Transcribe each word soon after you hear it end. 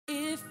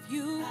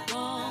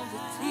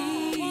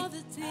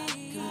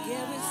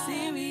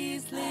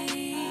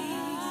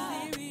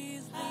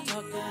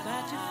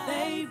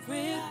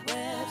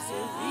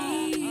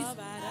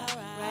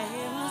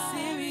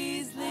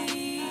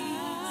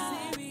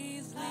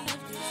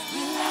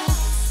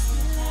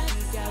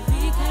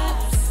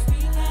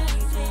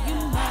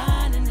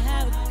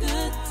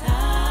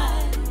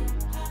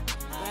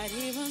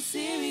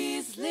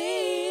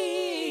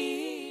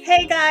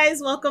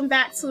guys, welcome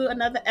back to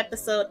another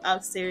episode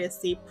of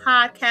Seriously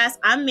Podcast.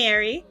 I'm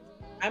Mary.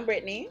 I'm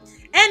Brittany.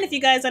 And if you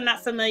guys are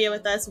not familiar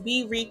with us,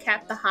 we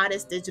recap the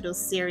hottest digital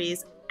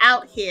series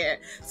out here.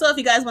 So if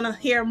you guys want to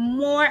hear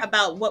more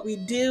about what we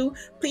do,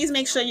 please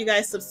make sure you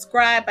guys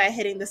subscribe by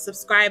hitting the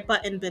subscribe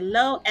button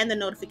below and the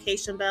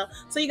notification bell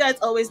so you guys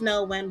always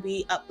know when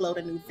we upload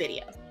a new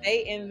video.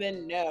 Stay in the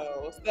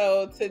know.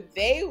 So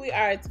today we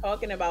are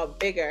talking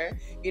about Bigger.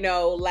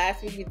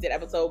 Last week we did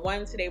episode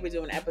 1. Today we're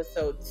doing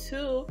episode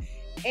 2.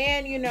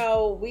 And,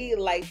 we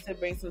like to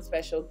bring some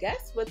special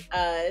guests with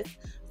us.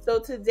 So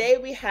today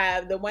we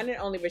have the one and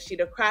only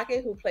Rasheda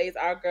Crockett, who plays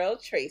our girl,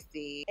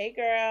 Tracey. Hey,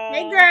 girl.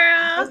 Hey,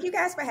 girl. Thank you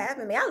guys for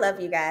having me. I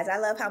love you guys. I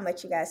love how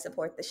much you guys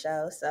support the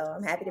show. So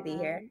I'm happy to be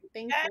here.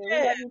 Thank you. We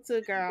love you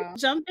too, girl.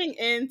 Jumping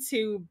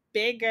into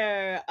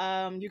Bigger,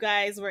 you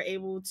guys were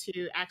able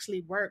to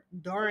actually work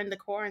during the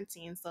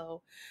quarantine.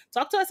 So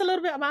talk to us a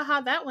little bit about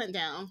how that went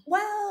down.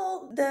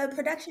 Well, the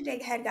production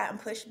date had gotten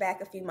pushed back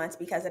a few months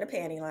because of the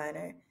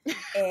pantyliner.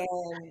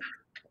 And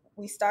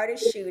we started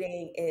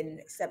shooting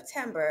in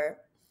September.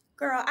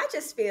 Girl, I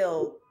just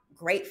feel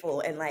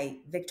grateful and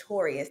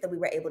victorious that we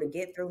were able to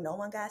get through. No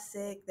one got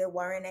sick. There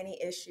weren't any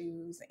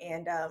issues.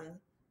 And,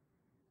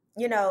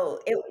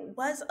 it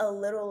was a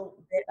little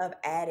bit of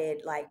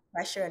added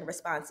pressure and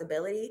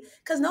responsibility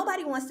because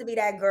nobody wants to be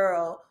that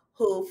girl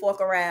who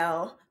fork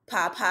around,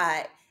 pop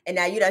hot, and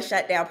now you done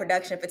shut down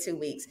production for 2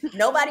 weeks.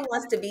 Nobody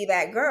wants to be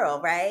that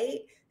girl, right?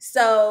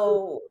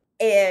 So,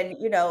 and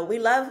we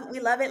love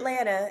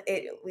Atlanta.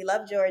 We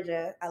love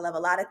Georgia. I love a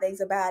lot of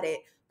things about it.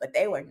 But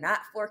they were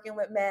not forking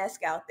with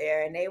masks out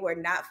there, and they were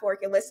not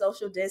forking with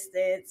social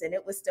distance, and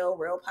it was still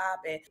real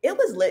popping. It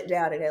was lit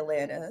down in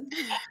Atlanta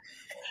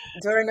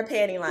during the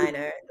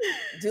pantyliner.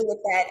 Do with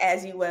that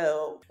as you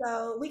will.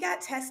 So we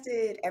got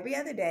tested every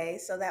other day,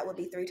 so that would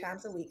be 3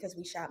 times a week because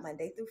we shot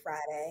Monday through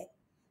Friday.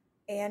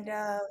 And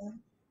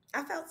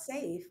I felt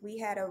safe. We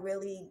had a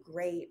really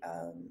great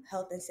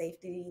health and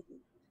safety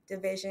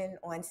division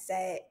on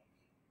set.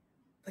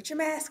 Put your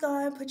mask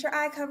on, put your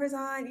eye covers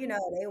on.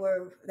 They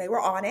were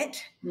on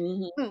it,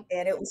 and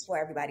it was for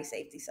everybody's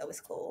safety, so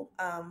it's cool.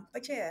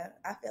 But yeah,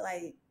 I feel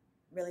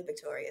really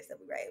victorious that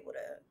we were able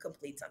to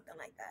complete something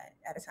like that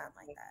at a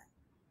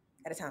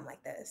time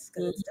like this,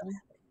 because it's still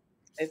happening.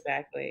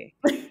 Exactly.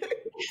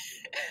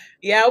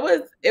 Yeah,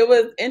 it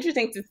was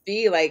interesting to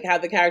see how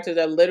the characters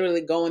are literally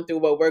going through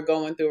what we're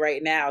going through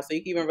right now, so you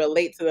can even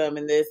relate to them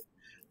in this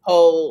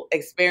whole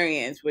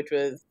experience, which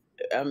was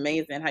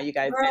amazing how you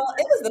guys Girl,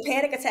 did. It was the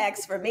panic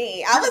attacks for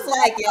me. I was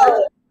like,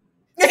 yo.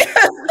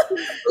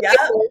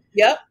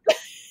 Yep.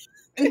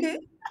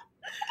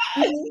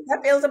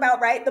 That feels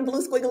about right. The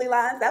blue squiggly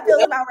lines, that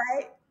feels about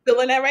right.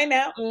 Feeling that right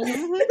now.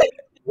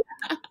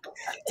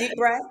 Deep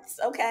breaths.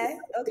 Okay.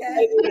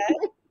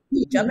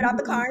 Jumping out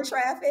the car in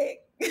traffic.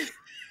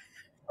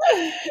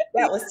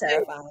 That was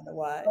terrifying to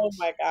watch. Oh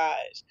my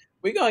gosh.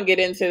 We're going to get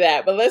into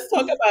that. But let's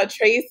talk about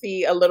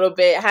Tracey a little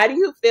bit. How do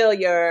you feel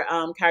your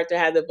character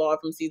has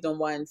evolved from season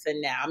 1 to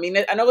now? I mean,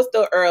 I know it's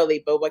still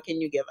early, but what can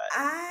you give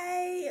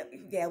us?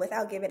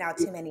 Without giving out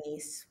too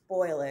many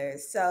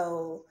spoilers.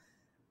 So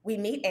we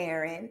meet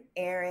Aaron.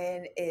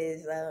 Aaron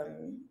is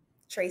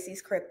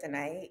Tracey's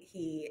kryptonite.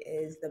 He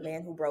is the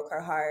man who broke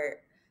her heart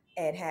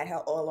and had her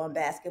all on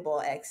basketball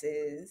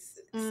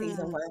exes.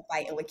 Season 1,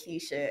 fighting with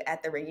Keisha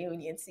at the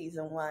reunion,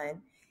 season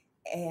 1.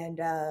 And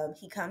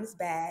he comes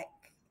back.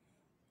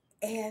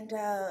 And,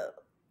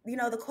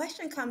 the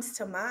question comes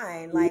to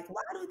mind, why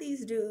do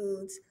these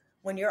dudes,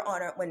 when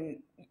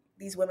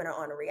these women are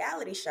on a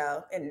reality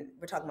show, and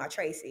we're talking about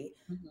Tracey,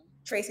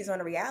 Tracey's on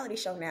a reality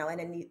show now,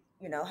 and then,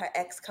 her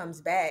ex comes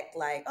back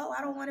oh,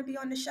 I don't want to be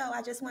on the show.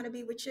 I just want to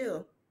be with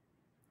you.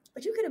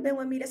 But you could have been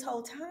with me this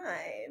whole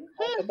time.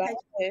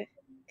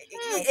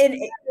 And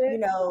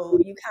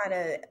you kind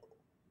of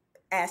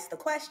ask the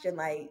question,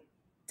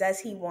 does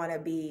he want to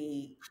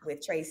be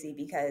with Tracey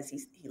because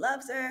he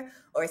loves her,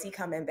 or is he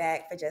coming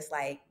back for just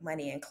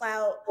money and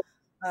clout?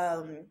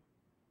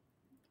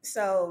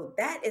 So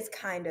that is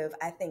kind of,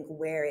 I think,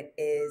 where it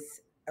is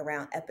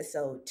around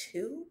episode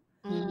 2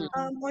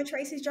 on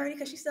Tracey's journey,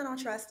 because she still don't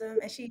trust him,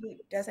 and she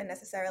doesn't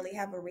necessarily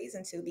have a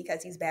reason to,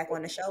 because he's back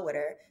on the show with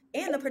her,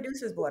 and the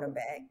producers brought him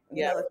back.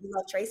 You know, if you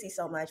love Tracey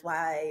so much,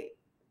 why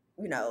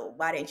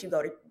didn't you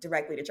go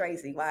directly to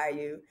Tracey? Why are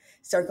you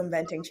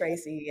circumventing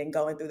Tracey and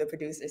going through the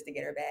producers to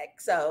get her back?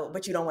 So,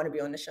 but you don't want to be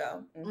on the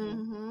show.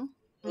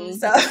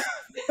 So,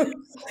 but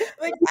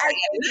I think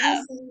we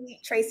see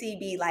Tracey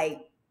be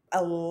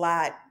a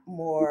lot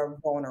more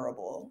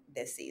vulnerable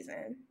this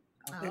season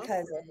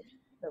because of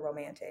the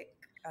romantic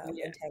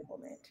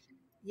entanglement.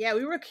 Yeah,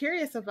 we were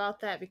curious about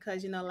that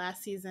because,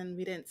 last season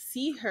we didn't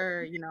see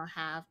her,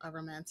 have a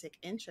romantic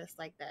interest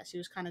like that. She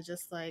was kind of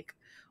just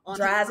on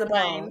dry as a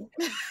bone.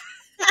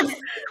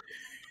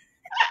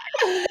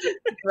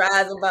 Dry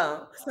as a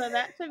bone. So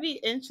that should be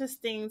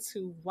interesting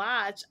to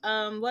watch.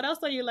 What else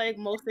are you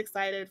most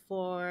excited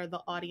for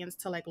the audience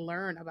to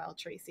learn about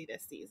Tracey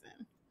this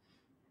season?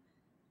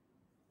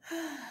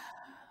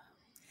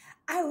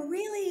 I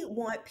really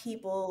want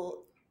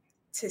people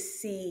to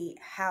see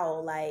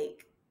how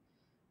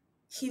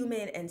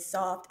human and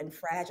soft and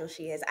fragile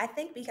she is. I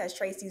think because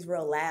Tracey's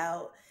real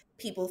loud,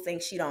 people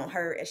think she don't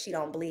hurt and she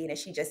don't bleed and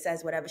she just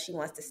says whatever she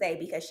wants to say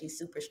because she's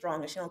super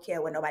strong and she don't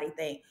care what nobody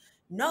think.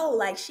 No,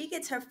 like she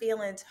gets her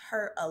feelings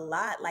hurt a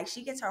lot. Like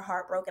she gets her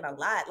heart broken a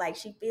lot. Like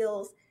she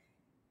feels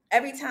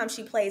every time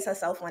she plays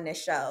herself on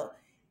this show,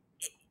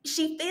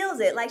 she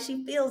feels it. Like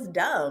she feels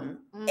dumb.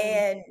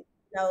 And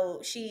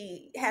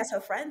she has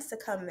her friends to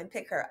come and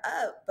pick her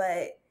up,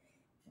 but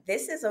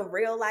this is a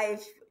real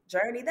life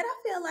journey that I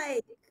feel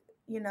like,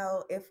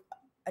 if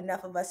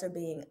enough of us are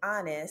being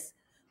honest,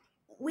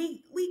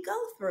 we go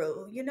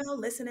through,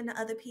 listening to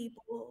other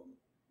people,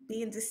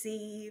 being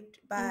deceived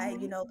by,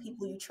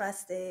 people you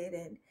trusted,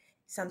 and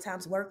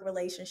sometimes work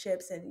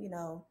relationships, and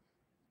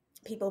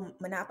people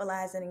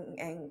monopolizing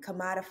and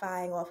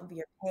commodifying off of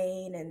your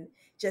pain, and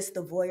just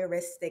the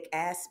voyeuristic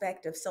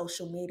aspect of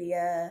social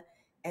media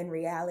and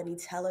reality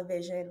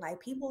television. Like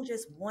people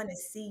just want to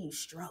see you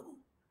struggle.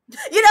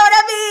 You know what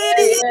I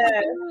mean?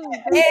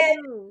 Yeah.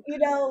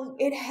 And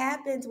it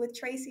happens with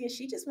Tracey, and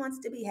she just wants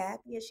to be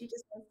happy, and she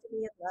just wants to be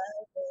in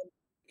love, and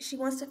she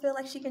wants to feel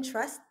like she can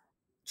trust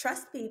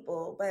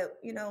people. But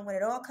when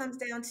it all comes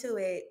down to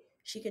it,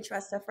 she can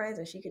trust her friends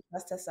and she can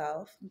trust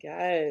herself.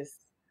 Yes.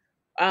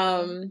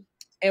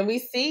 And we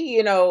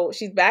see,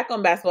 she's back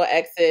on Basketball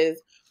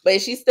Exes, but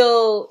is she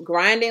still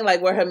grinding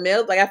like with her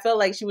meals? Like I felt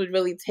like she was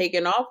really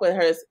taking off with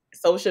her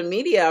social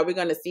media. Are we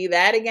going to see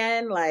that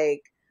again?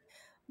 Like,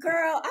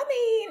 girl, I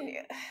mean,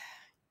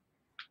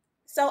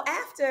 so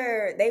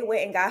after they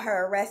went and got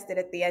her arrested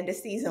at the end of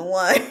season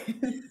 1,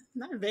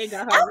 not they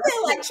got her I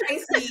feel like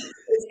Tracey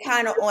is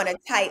kind of on a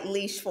tight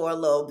leash for a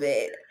little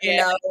bit.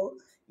 Yeah.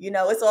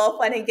 It's all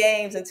fun and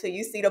games until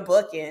you see the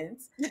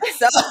bookends.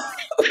 So,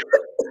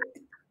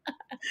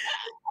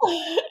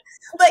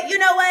 but you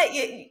know what?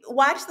 You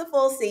watch the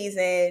full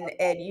season,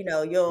 and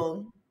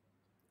you'll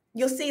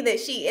see that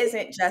she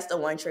isn't just a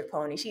one-trick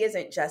pony. She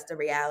isn't just a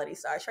reality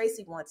star.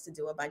 Tracey wants to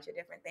do a bunch of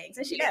different things,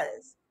 and she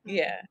does.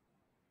 Yeah.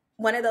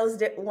 One of those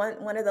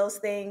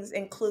things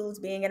includes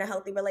being in a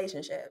healthy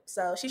relationship.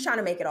 So she's trying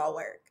to make it all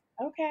work.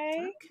 Okay.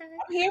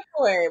 I'm here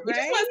for it. We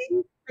just want to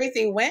see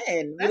Tracey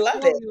win. We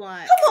love it. Come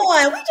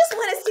on, we just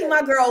want to see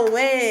my girl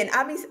win.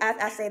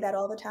 I say that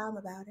all the time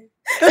about it.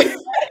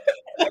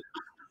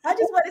 I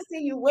just want to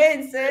see you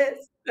win,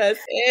 sis. That's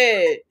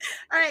it.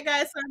 All right,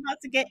 guys. So I'm about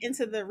to get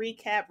into the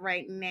recap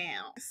right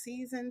now.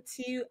 Season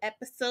 2,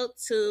 episode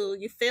 2.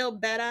 You feel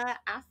better?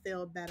 I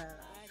feel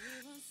better.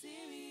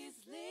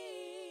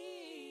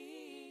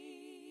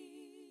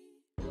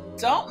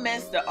 Don't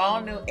miss the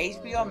all-new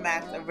HBO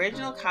Max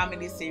original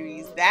comedy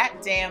series, That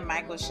Damn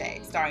Micheal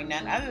Che, starring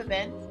none other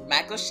than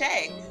Micheal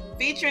Che,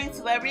 featuring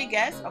celebrity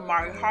guests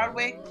Omari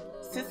Hardwick,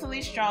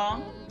 Cecily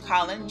Strong,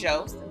 Colin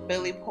Jost,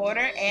 Billy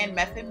Porter, and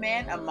Method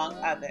Man, among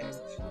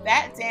others.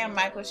 That Damn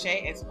Micheal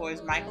Che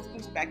explores Michael's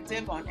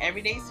perspective on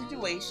everyday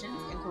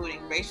situations,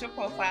 including racial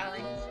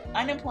profiling,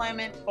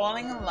 unemployment,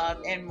 falling in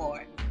love, and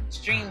more.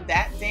 Stream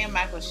That Damn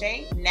Micheal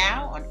Che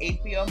now on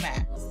HBO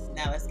Max.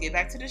 Now let's get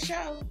back to the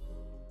show.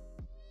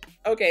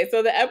 Okay,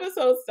 so the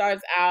episode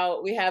starts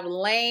out, we have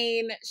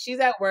Lane,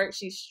 she's at work,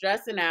 she's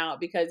stressing out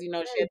because, she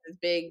has this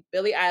big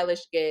Billie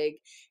Eilish gig,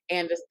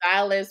 and the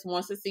stylist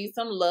wants to see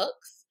some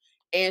looks,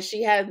 and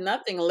she has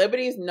nothing.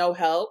 Liberty's no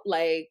help.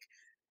 Like,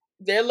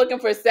 they're looking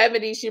for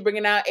 70s, she's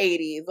bringing out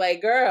 80s.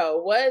 Like,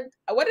 girl, what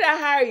did I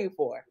hire you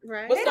for?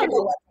 Right. They don't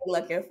know what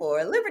they're looking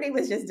for. Liberty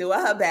was just doing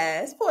her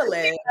best. Poor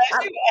Liv.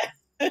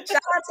 Shout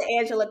out to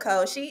Angela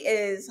Coe. She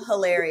is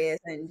hilarious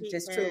and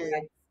just truly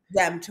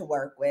them to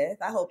work with.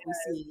 I hope we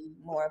see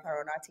more of her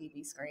on our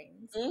TV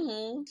screens.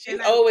 Mm-hmm. She's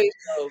always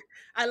dope.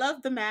 I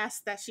love the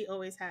mask that she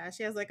always has.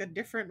 She has like a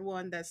different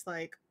one that's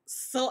like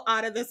so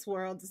out of this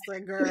world. It's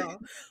like, girl,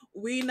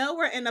 we know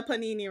we're in a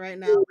panini right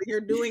now, but you're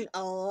doing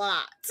a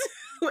lot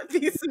with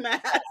these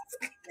masks.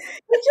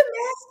 With your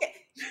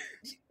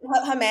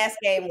mask, her mask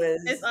game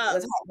was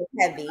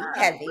heavy.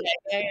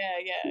 Yeah.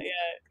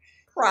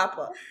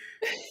 Proper.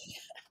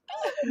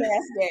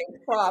 Mask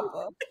game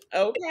proper.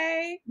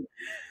 Okay.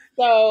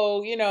 So,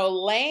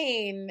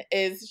 Lane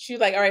she's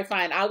like, all right,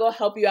 fine, I'll go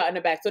help you out in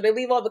the back. So they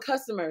leave all the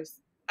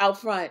customers out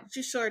front.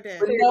 She sure did.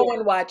 With no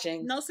one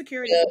watching. No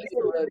security.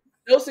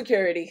 No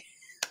security.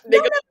 No,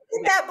 never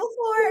did that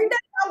before.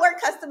 I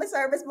worked customer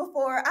service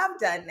before. I've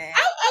done that.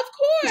 Of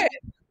course.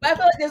 But I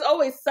feel like there's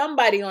always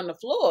somebody on the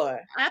floor.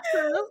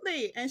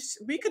 Absolutely. And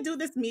we could do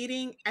this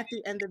meeting at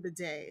the end of the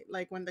day,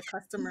 like when the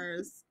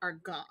customers are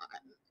gone.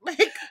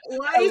 Like,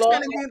 why are you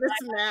trying to do this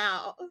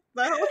now?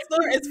 The whole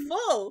store is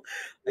full.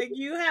 Like,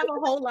 you have a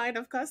whole line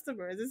of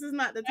customers. This is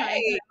not the time to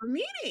have a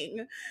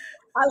meeting.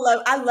 I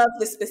love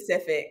the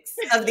specifics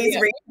of these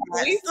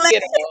recaps.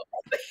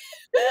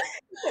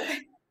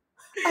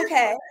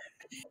 Okay.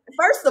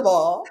 First of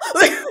all,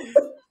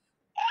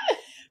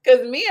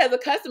 because me as a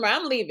customer,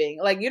 I'm leaving.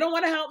 Like, you don't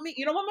want to help me?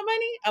 You don't want my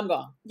money? I'm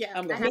gone. Yeah,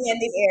 I'm gone. Me and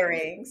the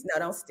earrings. No,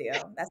 don't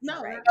steal. That's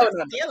not right. Not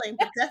stealing,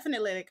 but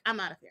definitely, like, I'm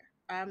out of here.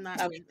 I'm not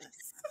doing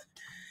this.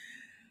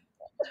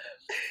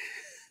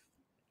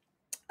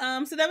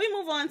 So then we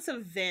move on to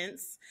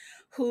Vince,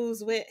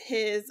 who's with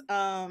his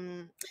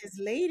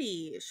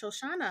lady,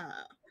 Shoshana.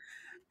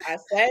 I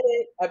said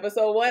it.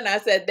 Episode 1, I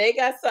said they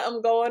got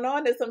something going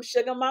on. There's some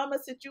sugar mama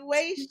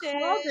situation. She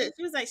called it.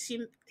 She was like,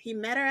 he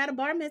met her at a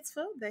bar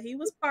mitzvah that he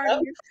was Yep.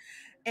 partying.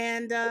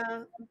 And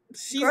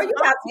she's Girl, you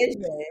got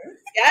vision.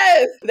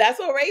 Yes, that's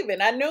what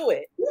Raven. I knew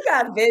it. You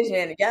got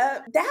vision.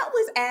 Yep. That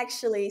was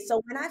actually,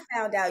 so when I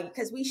found out,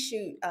 because we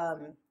shoot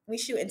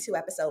in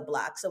 2-episode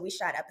blocks. So we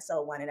shot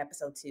episode 1 and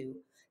episode 2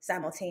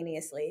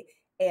 simultaneously.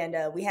 And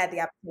we had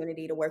the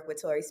opportunity to work with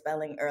Tori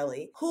Spelling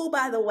early, who,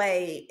 by the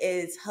way,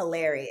 is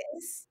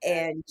hilarious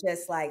and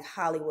just like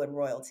Hollywood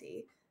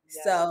royalty.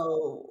 Yeah.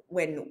 So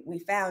when we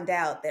found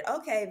out that,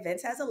 okay,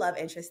 Vince has a love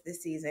interest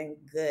this season,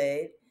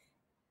 good.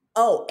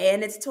 Oh,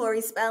 and it's Tori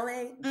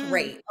Spelling?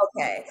 Great.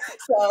 Okay.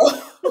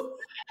 So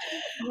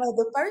well,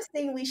 the first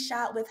thing we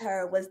shot with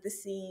her was the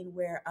scene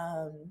where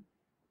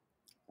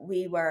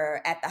we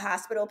were at the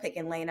hospital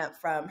picking Lane up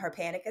from her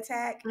panic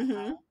attack.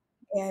 Mm-hmm.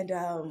 And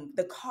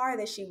the car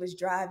that she was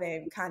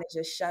driving kind of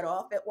just shut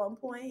off at one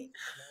point.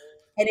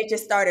 And it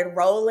just started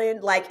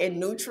rolling like in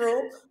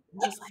neutral.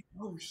 I was like,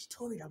 oh,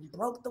 Tori done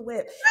broke the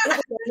whip. It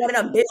was one of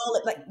them big,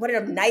 like one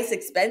of them nice,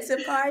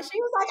 expensive cars. She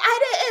was like, I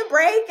didn't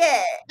break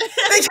it.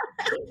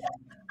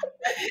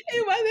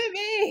 It wasn't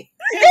me.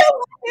 It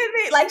wasn't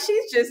me. Like,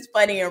 she's just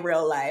funny in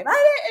real life.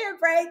 I didn't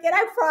break it.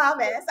 I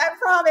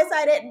promise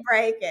I didn't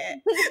break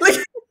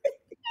it.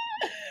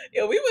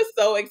 Yeah, we were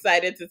so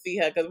excited to see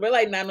her because we're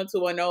like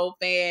 90210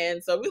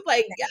 fans. So we was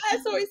like,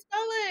 yes, Tori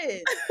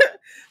Spelling.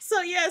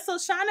 So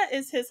Shauna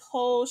is his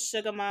whole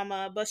sugar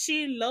mama, but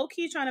she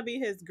low-key trying to be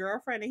his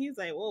girlfriend, and he's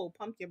like, whoa,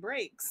 pump your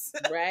brakes.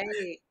 Right.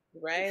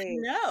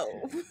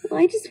 No.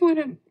 Well, I just want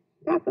to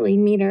properly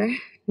meet her,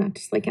 not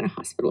just like in a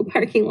hospital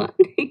parking lot.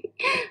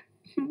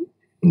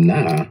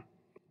 Nah,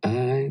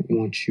 I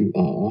want you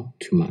all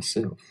to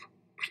myself.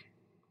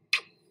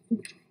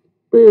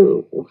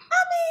 Boo. I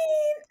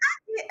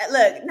mean,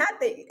 look, not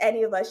that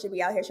any of us should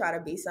be out here trying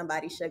to be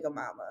somebody's sugar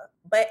mama,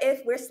 but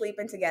if we're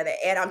sleeping together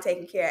and I'm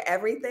taking care of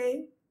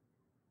everything,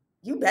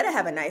 you better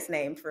have a nice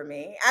name for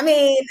me. I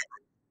mean,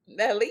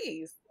 at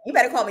least you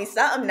better call me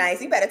something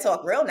nice. You better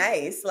talk real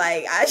nice.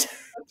 Like,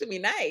 talk to me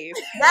nice.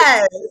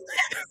 Yes.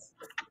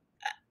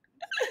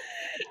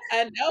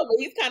 I know, but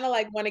he's kind of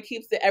like want to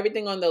keep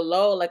everything on the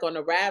low, like on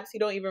the wraps. He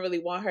don't even really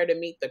want her to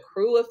meet the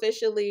crew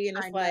officially, and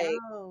it's like,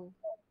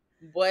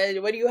 what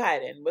are you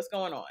hiding? What's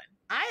going on?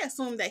 I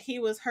assumed that he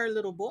was her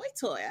little boy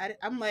toy.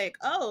 I'm like,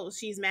 oh,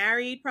 she's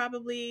married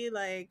probably.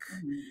 Like,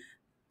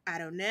 I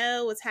don't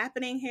know what's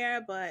happening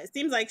here, but it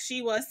seems like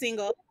she was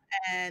single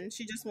and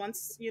she just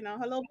wants, her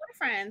little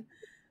boyfriend.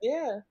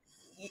 Yeah.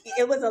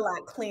 It was a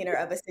lot cleaner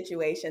of a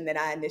situation than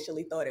I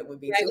initially thought it would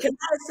be. Because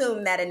I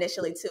assumed that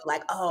initially too,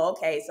 like, oh,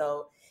 okay,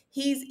 so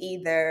he's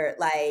either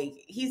like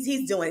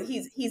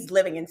he's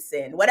living in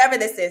sin. Whatever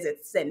this is,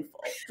 it's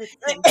sinful.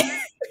 I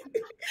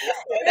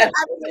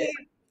mean,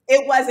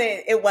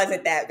 it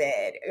wasn't that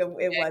bad.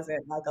 It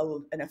wasn't like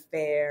an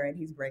affair and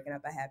he's breaking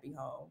up a happy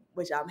home,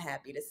 which I'm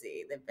happy to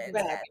see that Ben's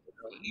happy.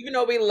 Even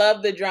though we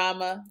love the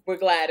drama, we're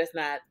glad it's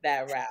not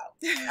that route.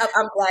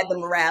 I'm glad the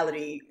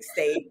morality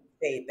stayed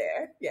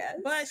there. Yeah.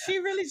 But she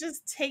really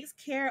just takes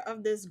care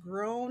of this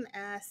grown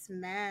ass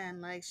man.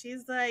 Like,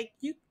 she's like,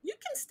 you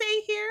can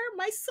stay here.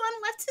 My son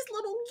left his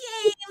little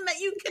game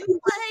that you can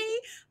play.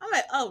 I'm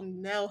like, oh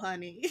no,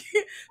 honey.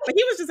 But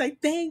he was just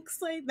like, thanks.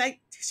 Like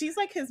she's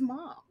like his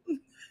mom.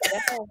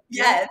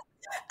 Yes.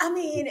 I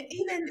mean,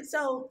 even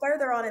so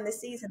further on in the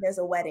season, there's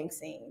a wedding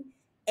scene.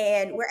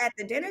 And we're at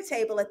the dinner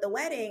table at the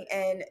wedding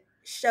and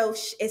Sho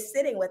is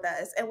sitting with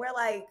us. And we're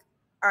like,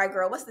 all right,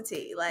 girl, what's the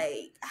tea?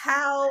 Like,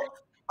 how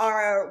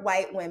are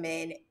white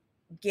women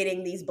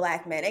getting these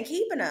black men and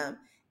keeping them?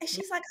 And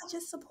she's like, I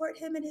just support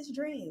him in his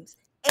dreams.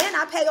 And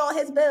I pay all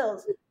his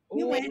bills.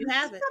 You ain't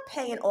have it. I'm not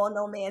paying all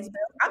no man's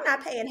bills. I'm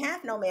not paying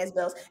half no man's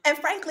bills. And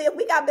frankly, if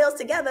we got bills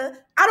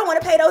together, I don't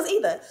want to pay those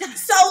either.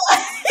 So,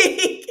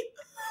 like,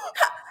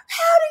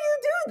 how do you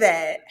do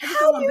that?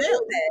 How do you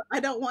do that? I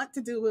don't want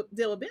to deal with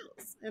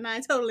bills. And I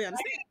totally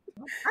understand.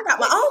 I got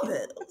my own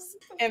bills.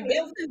 And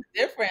Vince is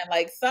different.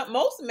 Like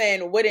most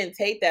men wouldn't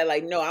take that.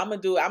 Like, no, I'm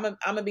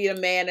gonna be the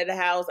man of the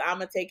house. I'm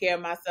gonna take care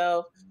of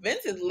myself.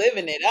 Vince is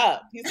living it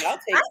up. He's like, I'll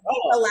take it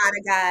all. A lot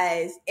of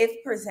guys,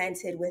 if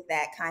presented with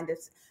that kind of,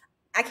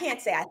 I can't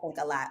say I think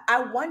a lot.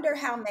 I wonder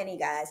how many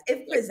guys,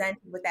 if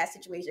presented with that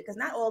situation, because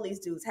not all these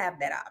dudes have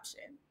that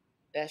option.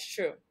 That's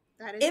true.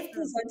 If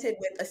presented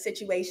with a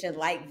situation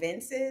like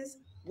Vince's,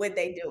 would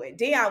they do it?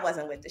 Dion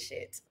wasn't with the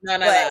shit.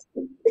 No.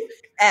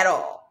 At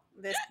all.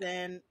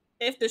 Listen,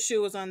 if the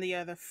shoe was on the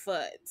other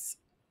foot,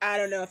 I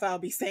don't know if I'll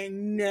be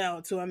saying no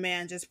to a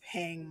man just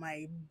paying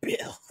my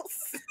bills.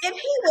 If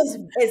he was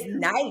as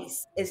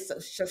nice as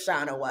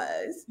Shoshana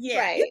was, yeah,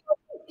 right.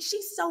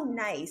 She's so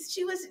nice.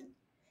 She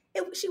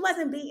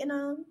wasn't beating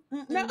him.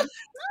 No,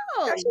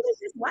 she was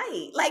just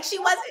white. Like she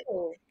wasn't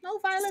no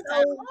violence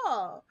at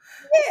all.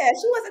 Yeah,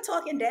 she wasn't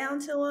talking down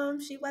to him.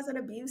 She wasn't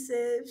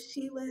abusive.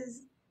 She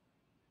was.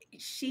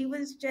 she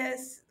was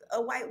just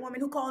a white woman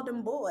who called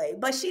him boy,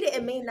 but she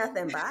didn't mean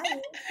nothing by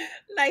it.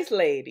 Nice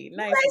lady.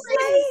 Nice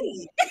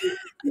lady.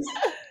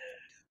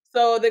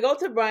 So they go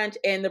to brunch,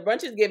 and the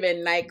brunch is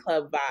giving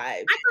nightclub vibes. I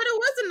thought it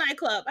was a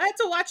nightclub. I had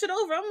to watch it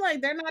over. I'm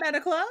like, they're not at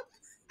a club?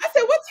 I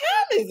said, what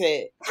time is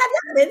it? Have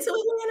you been to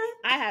Atlanta?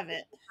 I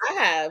haven't. I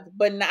have,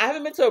 but I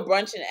haven't been to a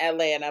brunch in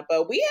Atlanta.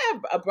 But we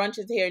have a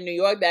brunches here in New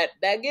York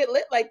that get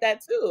lit like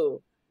that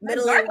too.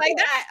 Middle Dark like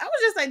that. I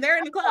was just like, they're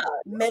in the club.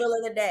 Middle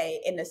of the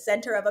day in the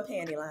center of a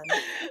panty line.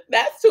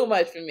 That's too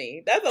much for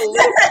me. That's a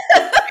little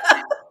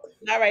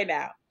not right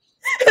now.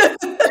 I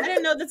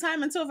didn't know the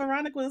time until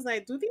Veronica was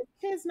like, do these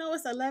kids know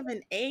it's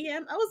 11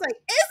 a.m.? I was like,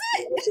 is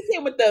it? She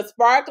came with the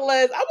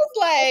sparklers. I was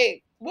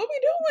like, what we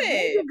doing?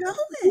 Where you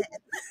going?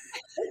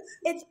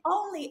 It's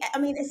only, I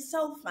mean, it's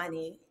so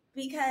funny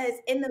because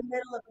in the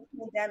middle of the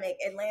pandemic,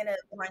 Atlanta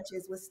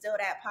brunches was still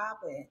that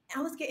popping.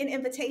 I was getting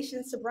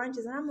invitations to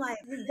brunches, and I'm like,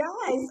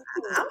 guys,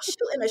 I'm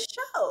shooting a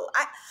show.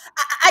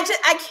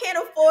 I can't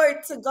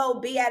afford to go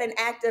be at an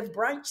active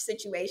brunch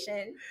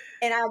situation,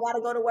 and I got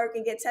to go to work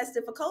and get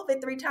tested for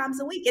COVID 3 times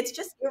a week. It's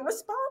just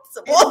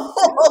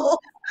irresponsible.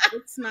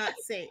 It's not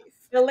safe.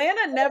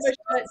 Atlanta never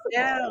shut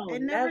down.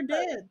 It never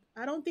did.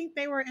 I don't think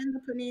they were in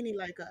the panini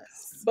like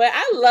us. But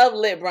I love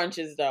lit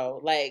brunches though.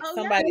 Like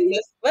somebody, yeah.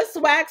 let's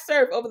swag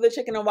surf over the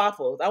chicken and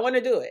waffles. I want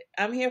to do it.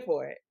 I'm here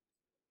for it.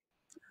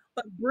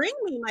 But bring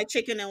me my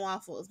chicken and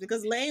waffles,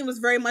 because Lane was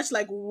very much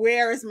like,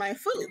 where is my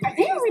food? Are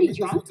they already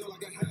drunk?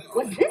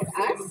 Was this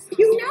us?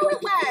 You know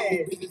it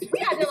was.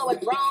 We are dealing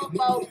with grown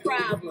folk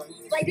problems.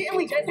 Like, didn't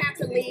we just have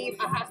to leave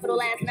a hospital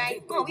last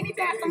night? Oh, we need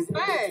to have some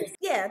fun.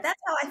 Yeah,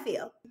 that's how I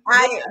feel.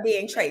 I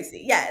being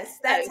Tracey. Yes,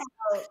 that's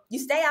how you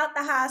stay out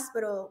the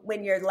hospital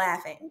when you're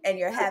laughing and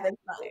you're having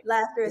fun.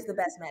 Laughter is the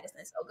best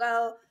medicine.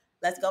 So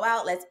let's go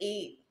out, let's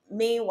eat.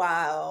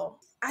 Meanwhile,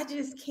 I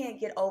just can't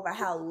get over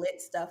how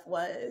lit stuff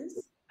was.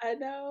 I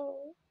know.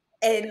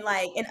 And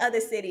like in other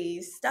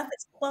cities, stuff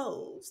is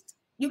closed.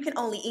 You can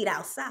only eat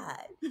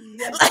outside. And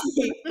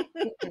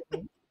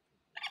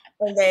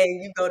then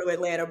you go to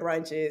Atlanta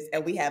brunches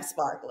and we have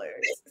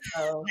sparklers.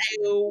 So.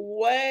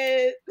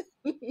 What?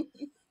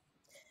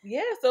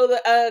 Yeah, so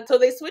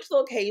they switch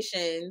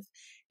locations,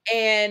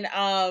 and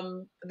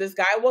this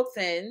guy walks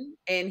in,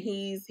 and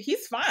he's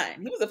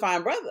fine. He was a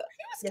fine brother.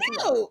 He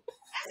was cute.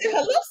 I said,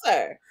 hello,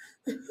 sir.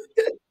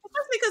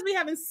 Especially because we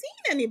haven't seen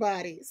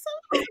anybody. So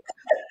who's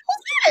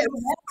this?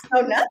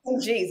 Oh, nothing,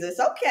 Jesus.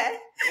 Okay.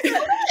 Who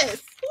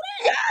is?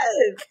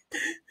 Yes.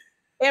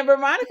 And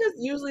Veronica's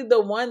usually the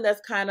one that's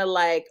kind of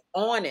like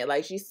on it.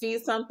 Like she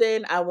sees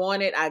something, I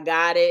want it, I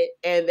got it.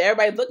 And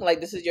everybody's looking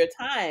like this is your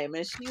time.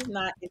 And she's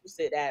not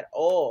interested at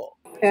all.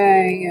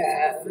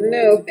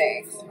 No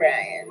thanks,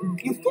 Brian.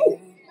 You fool.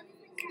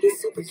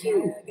 He's super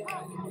cute.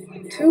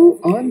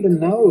 Too on the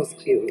nose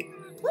cute.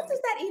 What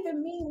does that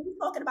even mean when you're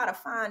talking about a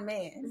fine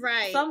man?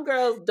 Right. Some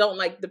girls don't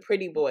like the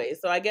pretty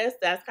boys. So I guess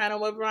that's kind of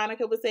what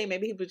Veronica was saying.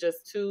 Maybe he was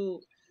just too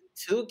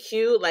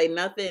cute, like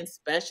nothing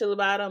special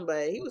about him,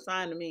 but he was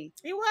fine to me.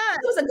 He was.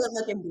 He was a good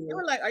looking dude. They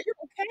were like, are you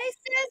okay,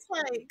 sis?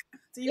 Like,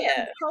 do you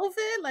have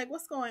COVID? Like,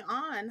 what's going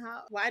on?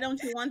 Why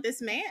don't you want this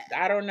man?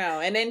 I don't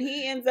know. And then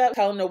he ends up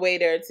telling the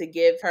waiter to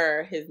give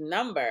her his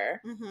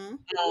number,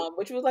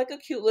 which was like a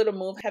cute little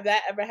move. Have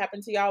that ever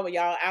happened to y'all when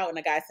y'all out and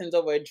a guy sends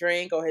over a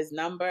drink or his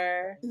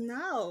number?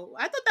 No.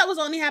 I thought that was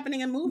only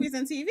happening in movies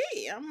and TV.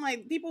 I'm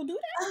like, people do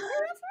that?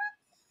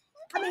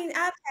 I mean,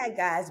 I've had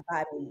guys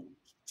buy me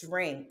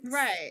drinks.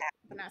 Right.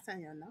 But not saying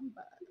your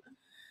number.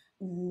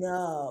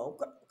 No.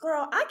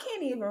 Girl, I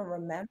can't even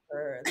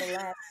remember the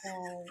last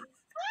time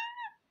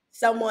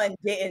someone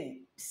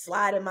didn't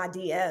slide in my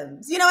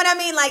DMs. You know what I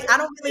mean? Like, I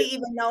don't really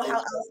even know how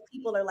else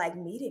people are like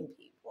meeting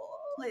people.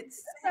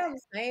 It's that's what I'm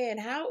saying.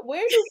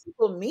 Where do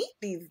people meet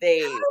these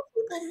days? How do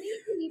people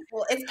meet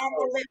people? It's at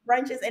the lit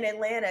brunches in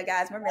Atlanta,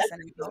 guys. We're missing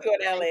out. Go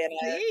to Atlanta.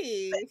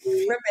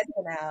 We're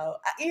missing out.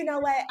 You know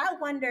what? I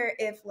wonder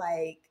if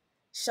like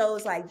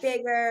shows like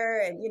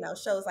Bigger and, you know,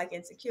 shows like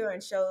Insecure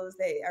and shows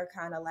that are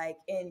kind of like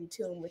in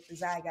tune with the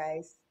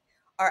zeitgeist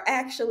are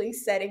actually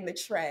setting the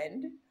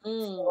trend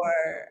for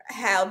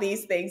how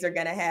these things are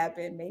going to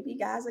happen. Maybe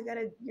guys are going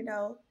to, you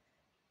know,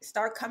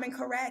 start coming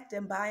correct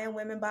and buying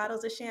women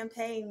bottles of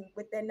champagne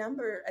with their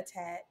number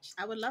attached.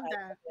 I would love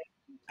that.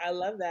 I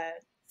love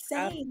that.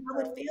 Same. I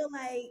would feel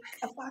like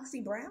a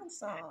Foxy Brown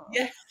song.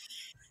 Yeah.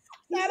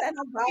 He said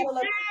a bottle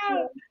of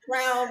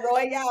Brown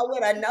Royale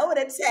with a note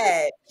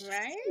attached.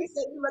 Right? He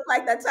said you look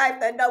like the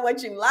type that know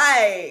what you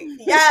like.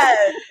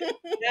 Yes.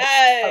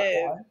 Yes.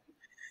 Okay.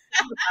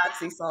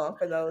 Foxy song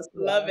for those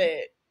who love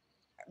it.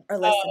 Or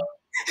listen.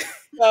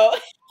 So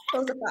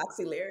those are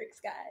Foxy lyrics,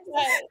 guys.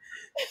 Yes.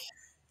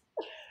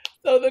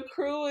 So the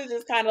crew is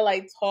just kind of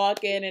like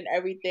talking and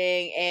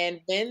everything,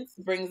 and Vince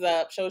brings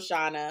up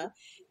Shoshana,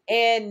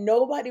 and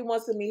nobody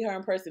wants to meet her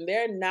in person.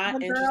 They're not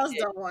the interested. girls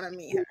don't want to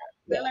meet her.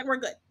 They're like, we're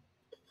good.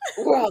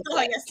 We're all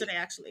good. Yesterday,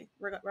 actually.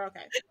 We're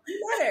okay.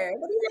 We met her.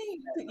 What do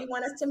you mean? You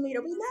want us to meet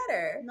her? We met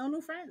her. No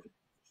new friends.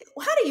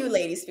 How do you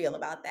ladies feel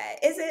about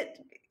that? Is it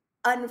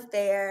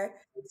unfair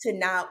to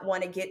not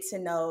want to get to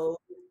know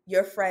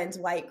your friend's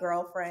white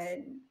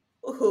girlfriend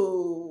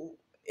who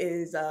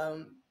is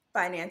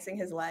financing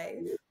his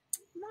life?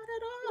 Not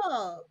at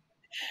all.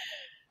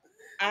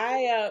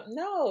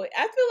 No,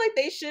 I feel like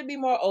they should be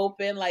more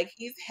open. Like,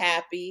 he's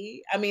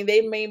happy. I mean,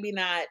 they may be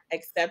not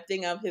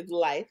accepting of his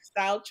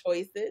lifestyle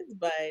choices,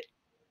 but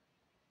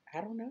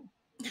I don't know.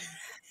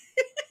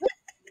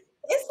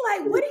 It's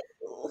like,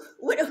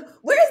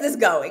 where is this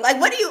going? Like,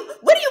 what do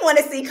you want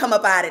to see come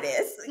up out of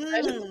this?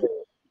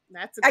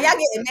 That's Are y'all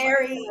getting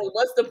married?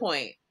 What's the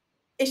point?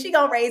 Is she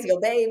gonna raise your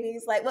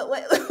babies? Like,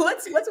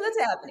 what's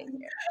happening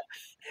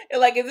here?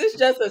 Like, is this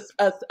just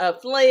a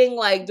fling?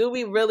 Like, do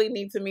we really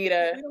need to meet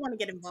her? We don't want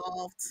to get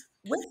involved.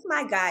 With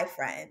my guy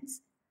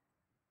friends,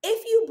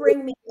 if you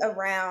bring me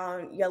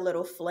around your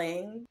little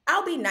fling,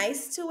 I'll be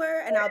nice to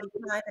her and I'll be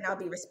kind and I'll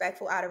be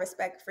respectful out of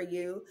respect for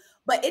you.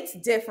 But it's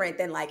different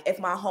than like if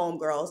my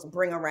homegirls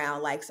bring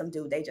around like some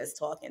dude they just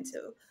talking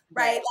to,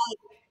 right? Like,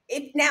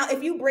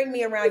 if you bring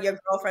me around your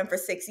girlfriend for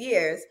 6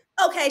 years,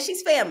 okay,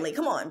 she's family.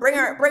 Come on, bring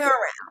her around.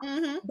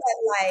 But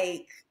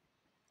like,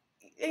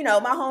 you know,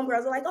 my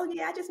homegirls are like, oh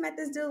yeah, I just met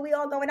this dude. We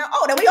all going out.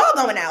 Oh, then we all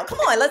going out. Come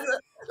on, let's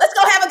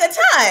go have a good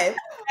time.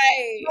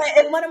 Right.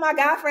 But if one of my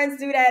guy friends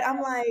do that,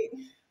 I'm like,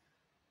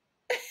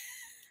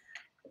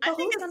 I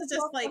think it's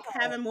just like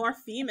having more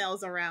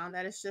females around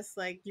that it's just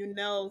like, you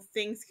know,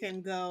 things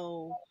can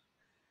go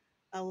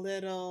a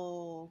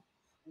little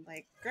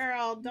like,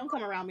 girl, don't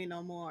come around me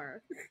no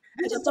more.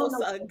 As opposed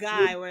to a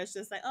guy where it's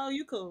just like, oh,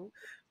 you cool.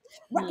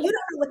 Right. You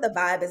don't know what the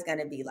vibe is going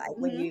to be like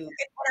when you,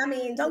 I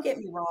mean, don't get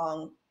me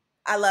wrong.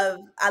 I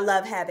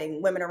love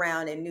having women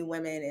around and new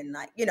women and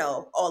like, you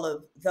know, all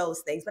of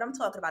those things. But I'm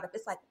talking about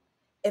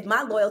if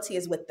my loyalty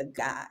is with the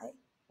guy,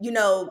 you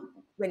know,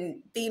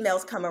 when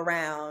females come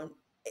around,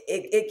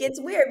 it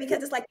gets weird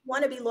because it's like you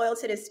want to be loyal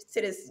to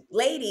this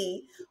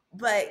lady,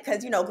 but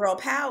because, you know, girl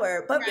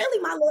power, but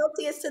really my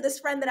loyalty is to this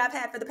friend that I've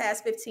had for the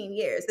past 15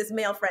 years, this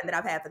male friend that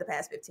I've had for the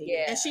past 15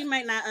 years. And she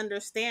might not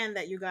understand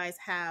that you guys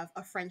have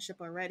a friendship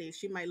already.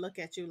 She might look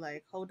at you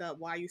like, hold up,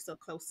 why are you so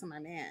close to my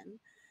man?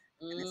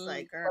 And it's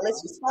like, girl, well, if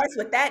she starts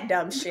with that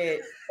dumb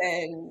shit,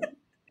 then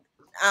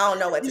I don't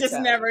know what to you just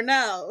never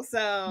know.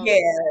 So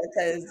yeah,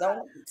 because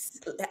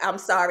I'm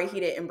sorry he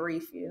didn't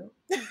brief you.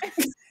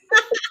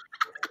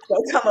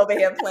 Don't come over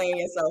here playing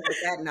yourself with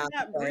that nonsense.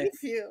 Not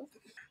brief you.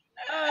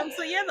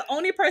 So yeah, the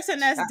only person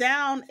that's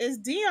down is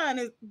Dion,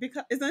 and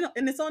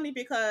it's only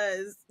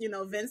because, you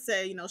know, Vince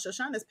said, you know,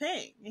 Shoshana's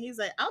paying, and he's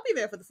like, I'll be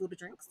there for the food and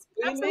drinks.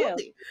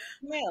 Absolutely.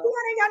 Dion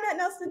ain't got nothing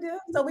else to do,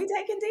 so we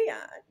taking Dion,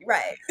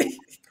 right?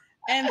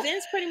 And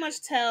Vince pretty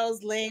much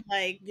tells Lane,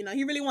 like, you know,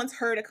 he really wants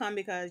her to come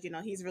because, you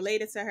know, he's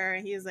related to her,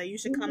 and he's like, you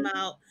should come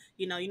out,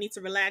 you know, you need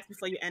to relax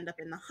before you end up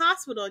in the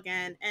hospital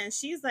again. And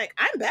she's like,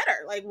 I'm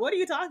better. Like, what are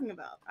you talking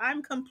about?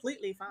 I'm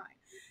completely fine.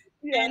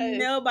 Yes. And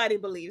nobody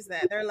believes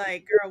that. They're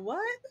like, girl,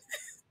 what?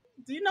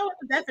 Do you know what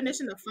the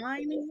definition of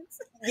fine means?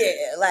 Yeah,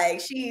 like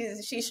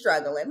she's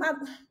struggling.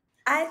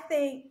 I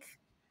think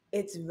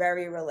it's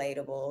very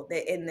relatable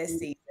that in this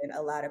season,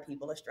 a lot of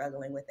people are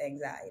struggling with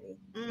anxiety.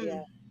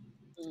 Yeah.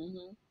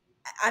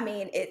 I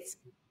mean, it's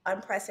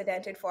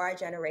unprecedented for our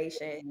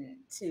generation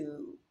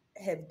to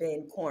have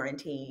been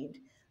quarantined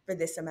for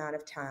this amount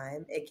of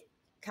time. It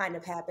kind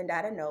of happened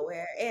out of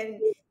nowhere. And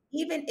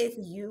even if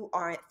you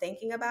aren't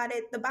thinking about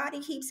it, the body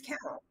keeps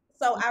count.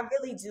 So I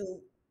really do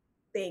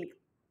think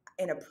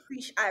and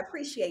I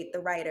appreciate the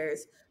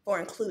writers for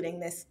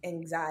including this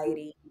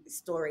anxiety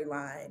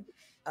storyline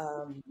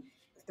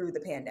through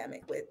the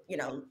pandemic with, you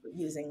know,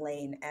 using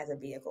Lane as a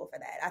vehicle for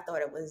that. I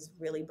thought it was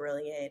really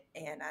brilliant,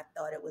 and I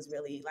thought it was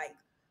really like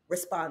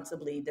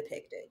responsibly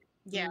depicted.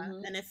 Yeah,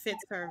 and it fits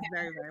her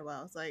very, very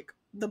well. It's like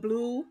the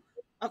blue,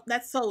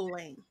 that's so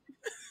Lane.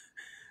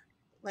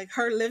 Like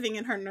her living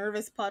in her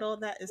nervous puddle,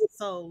 that is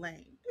so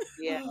Lane.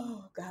 Yeah.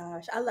 Oh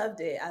gosh, I loved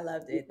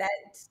it.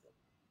 That's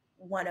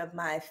one of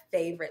my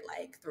favorite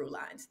like through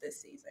lines this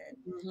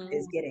season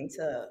is getting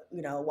to,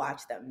 you know,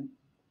 watch them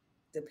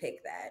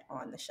depict that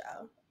on the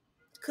show.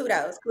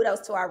 Kudos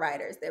to our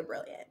writers. They're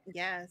brilliant.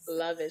 Yes.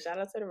 Love it. Shout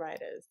out to the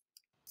writers.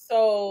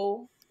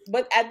 So,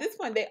 but at this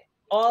point, they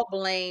all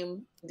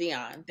blame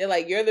Dion. They're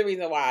like, you're the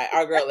reason why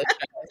our girl is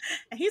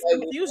stressed. And he's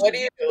like, confused. What are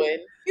you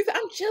doing? He's like,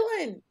 I'm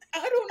chilling. I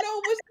don't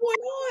know what's going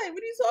on.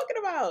 What are you talking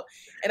about?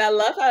 And I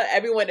love how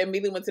everyone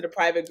immediately went to the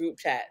private group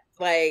chat.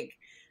 Like,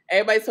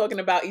 everybody's talking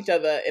about each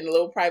other in a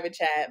little private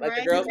chat. Like,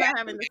 the girls are not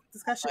having this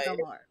discussion no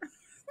more.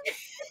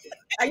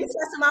 Are you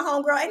stressing my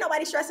homegirl? Ain't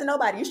nobody stressing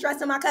nobody. You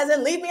stressing my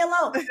cousin? Leave me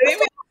alone.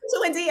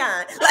 To and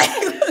Dion.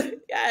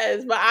 Like,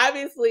 yes, but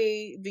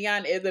obviously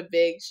Dion is a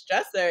big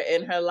stressor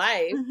in her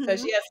life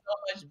because she has so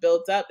much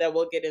built up that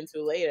we'll get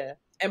into later.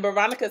 And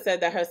Veronica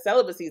said that her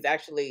celibacy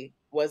actually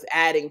was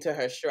adding to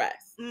her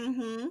stress.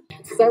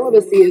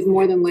 Celibacy is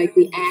more than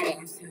likely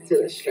adding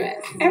to the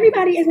stress.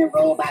 Everybody isn't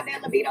ruled by their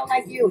libido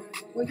like you.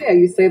 Well, yeah,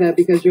 you say that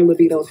because your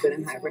libido's been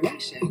in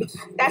hibernation.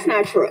 That's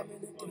not true.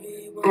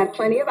 I have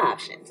plenty of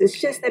options. It's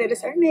just that at a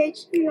certain age,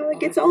 you know, it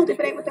gets old if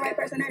it ain't with the right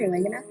person anyway,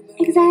 you know?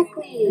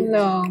 Exactly.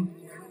 No.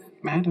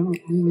 I don't.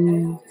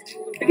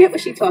 Forget what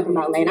she talking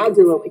about, Lane. I'll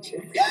do it with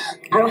you.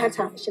 I don't have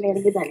time for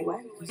shenanigans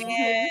anyway.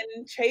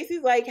 And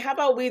Tracy's like, how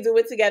about we do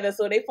it together?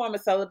 So they form a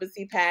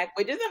celibacy pact,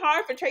 which isn't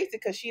hard for Tracy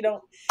because she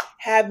don't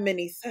have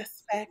many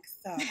suspects.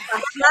 So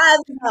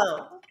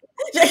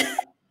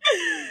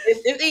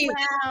it's easy.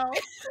 Wow.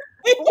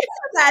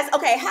 Guys,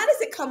 okay, how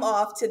does it come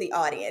off to the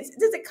audience?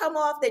 Does it come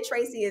off that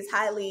Tracy is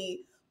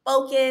highly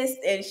focused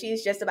and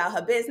she's just about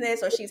her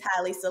business, or she's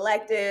highly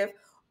selective,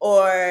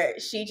 or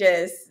she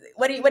just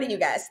what do you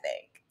guys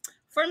think?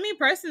 For me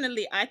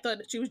personally, I thought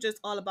that she was just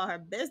all about her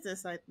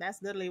business. Like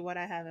that's literally what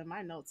I have in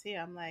my notes here.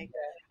 I'm like,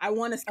 I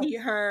want to see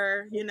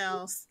her,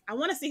 I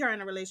want to see her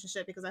in a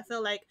relationship because I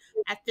feel like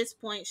at this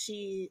point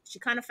she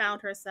kind of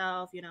found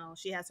herself.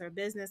 She has her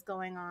business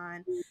going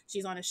on.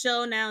 She's on a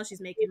show now.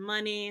 She's making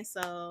money.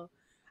 So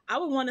I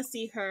would want to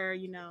see her,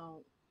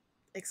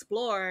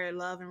 explore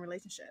love and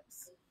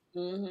relationships.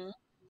 Mm-hmm.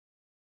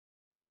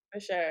 For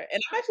sure. And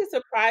I'm actually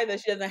surprised that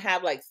she doesn't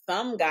have like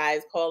some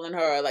guys calling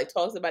her or like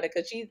talks about it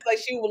because she's like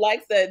she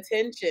likes the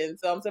attention.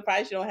 So I'm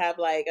surprised she don't have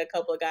like a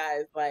couple of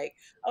guys like,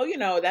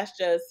 oh, that's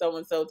just so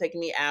and so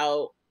taking me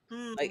out,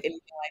 like anything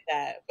like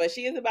that. But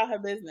she is about her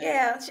business.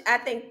 Yeah, I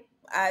think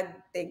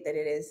that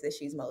it is that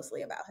she's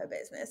mostly about her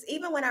business.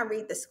 Even when I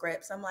read the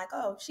scripts, I'm like,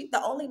 oh,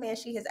 the only man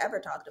she has ever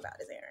talked about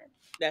is Aaron.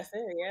 That's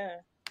it, yeah.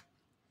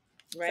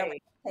 Right. So when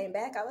he came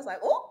back, I was like,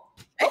 oh,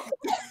 okay.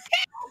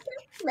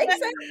 Makes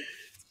sense.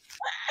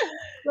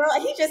 Girl,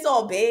 he's just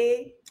all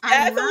big.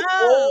 I know.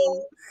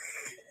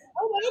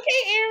 Oh,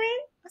 okay, Aaron.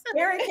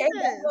 Aaron came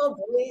back all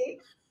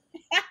big.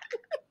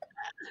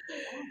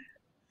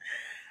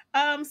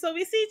 So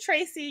we see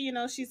Tracy,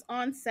 she's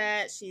on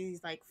set.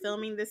 She's like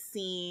filming this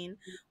scene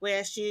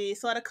where she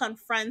sort of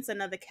confronts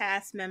another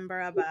cast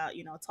member about,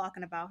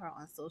 talking about her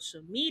on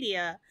social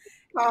media.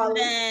 Carly. And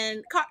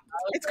then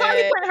it's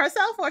Carly playing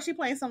herself, or is she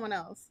playing someone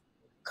else?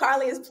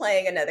 Carly is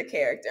playing another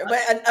character, but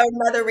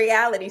another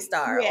reality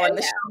star on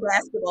the show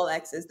Basketball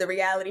Exes, the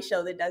reality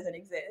show that doesn't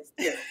exist.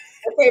 The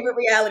favorite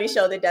reality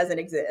show that doesn't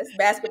exist.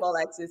 Basketball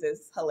Exes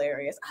is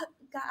hilarious.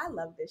 God, I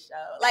love this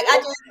show. Like I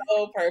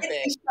just perfect.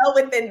 It's the show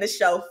within the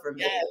show for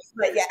me. Yes.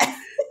 But yeah.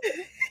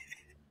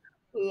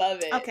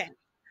 Love it. Okay.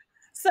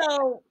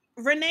 So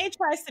Renee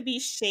tries to be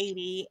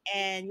shady,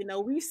 and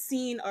we've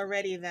seen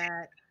already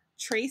that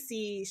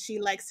Tracy, she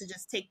likes to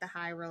just take the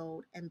high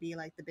road and be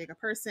like the bigger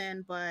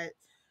person, but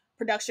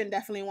production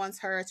definitely wants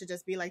her to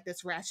just be like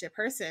this ratchet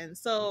person.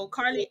 So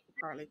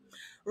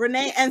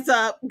Renee ends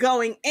up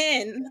going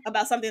in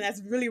about something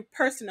that's really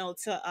personal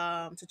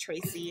to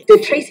Tracy.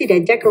 The Tracy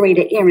that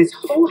decorated Aaron's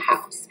whole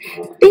house,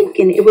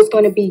 thinking it was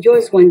going to be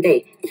yours one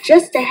day,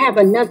 just to have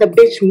another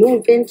bitch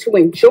move in to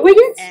enjoy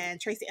it.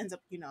 And Tracy ends up,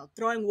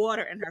 throwing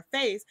water in her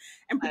face.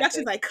 And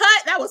production's like, cut,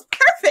 that was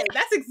perfect.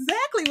 That's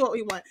exactly what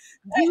we want.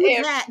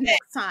 Do that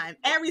next time.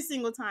 Every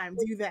single time,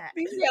 do that.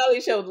 These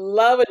reality shows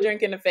love a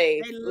drink in the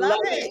face. They love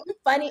it.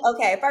 Funny.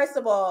 Okay, first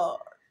of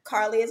all,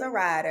 Carly is a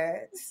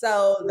rider.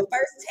 So the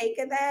first take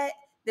of that,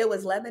 there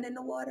was lemon in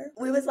the water.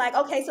 We was like,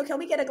 okay, so can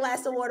we get a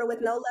glass of water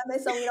with no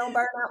lemon so we don't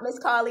burn out Miss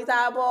Carly's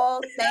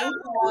eyeballs? Thank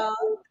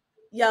you.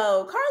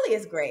 Yo, Carly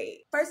is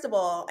great. First of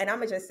all, and I'm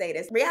going to just say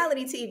this,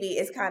 reality TV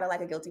is kind of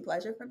like a guilty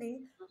pleasure for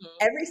me. Mm-hmm.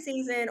 Every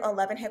season on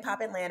Love and Hip Hop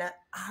Atlanta,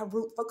 I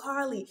root for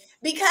Carly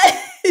because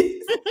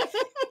say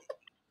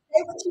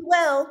what you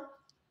will,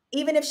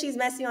 even if she's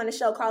messy on the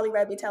show, Carly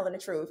Red be telling the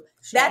truth.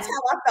 That's how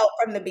I felt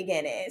from the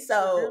beginning.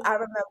 So I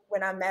remember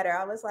when I met her,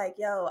 I was like,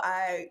 yo,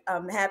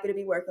 I'm happy to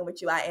be working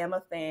with you. I am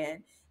a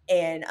fan.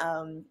 And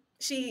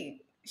she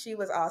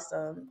was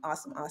awesome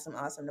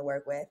to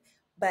work with.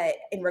 But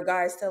in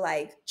regards to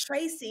like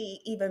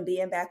Tracy even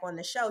being back on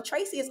the show,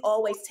 Tracy is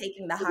always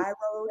taking the high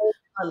road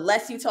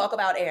unless you talk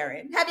about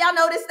Aaron. Have y'all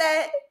noticed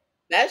that?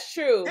 That's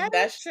true.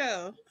 That's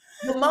true.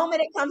 The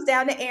moment it comes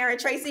down to Aaron,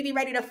 Tracy be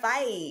ready to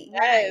fight.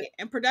 Right.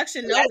 And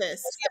production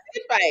noticed.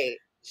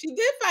 She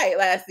did fight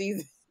last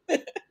season.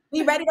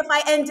 Be ready to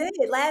fight and did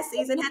last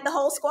season, had the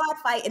whole squad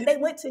fight, and they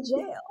went to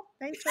jail.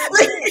 They tried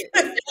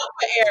to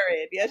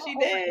Aaron. Yes, she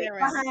did.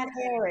 Behind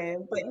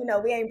Aaron. But,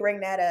 we ain't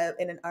bring that up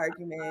in an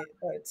argument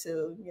or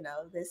two,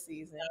 this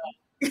season.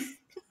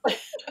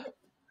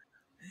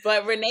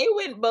 But Renee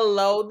went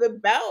below the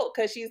belt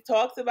because she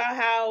talks about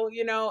how,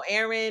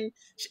 Aaron,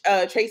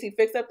 Tracy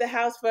fixed up the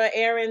house for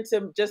Aaron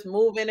to just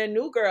move in a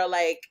new girl.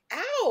 Like,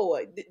 ow,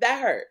 that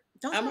hurt.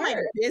 Don't talk about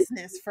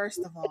business, first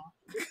of all.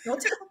 Don't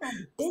talk about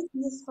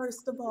business,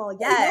 first of all.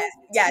 Yes,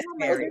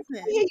 Mary.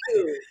 That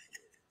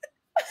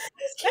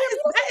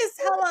is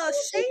hella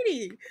shady.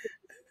 You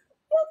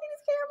don't see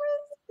these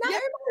cameras? Not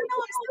everybody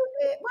knows I'm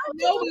stupid. I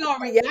know we on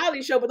a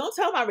reality show, but don't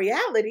tell my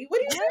reality. What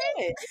are you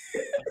saying?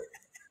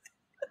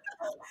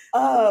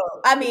 Oh,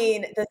 I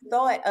mean, the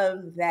thought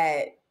of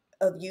that,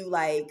 of you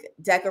like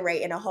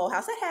decorating a whole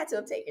house, that had to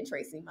have taken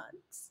Tracy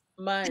months.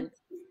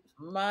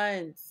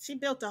 She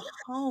built a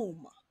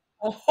home.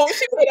 Oh,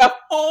 she made a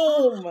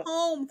home.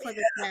 Home for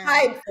this man.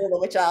 I'm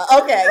fooling with y'all.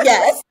 Okay,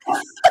 yes.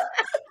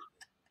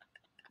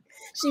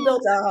 She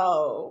built a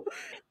home.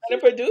 And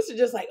the producer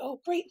just like, oh,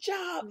 great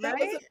job. That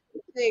was Right?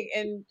 amazing.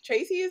 And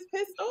Tracey is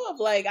pissed off.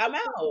 Like, I'm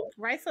out.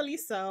 Rightfully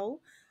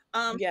so.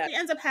 Yeah. She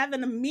ends up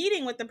having a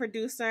meeting with the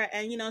producer,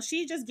 and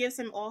she just gives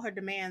him all her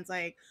demands.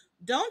 Like,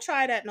 don't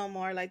try that no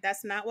more. Like,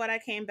 that's not what I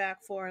came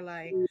back for.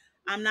 Like,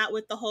 I'm not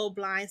with the whole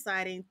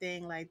blindsiding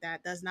thing. Like,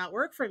 that does not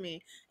work for me.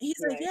 And he's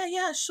like, Right.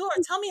 yeah, sure.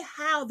 Tell me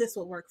how this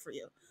will work for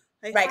you.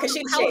 Like, Right, because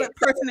she's how will shit. it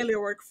personally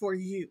work for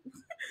you?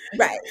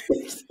 Right.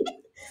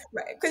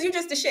 Right, because you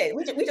just the shit.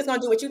 We just gonna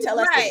do what you tell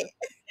us to Right.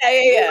 do.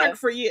 Yeah. Work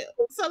for you.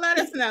 So let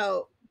us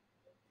know,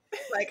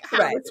 like, how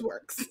Right. this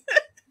works.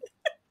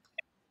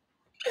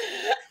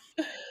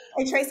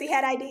 And Tracey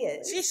had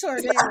ideas. She sure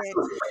did.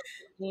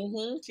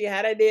 She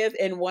had ideas,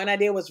 and one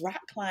idea was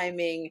rock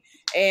climbing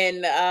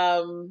and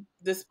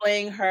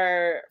displaying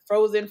her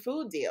frozen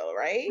food deal,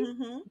 right?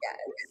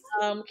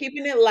 Mm-hmm.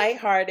 Keeping it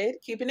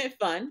lighthearted, keeping it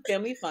fun,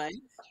 family fun.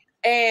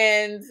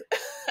 And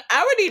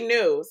I already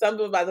knew something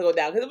was about to go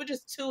down because it was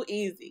just too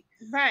easy.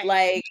 Right.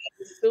 Like,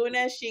 as soon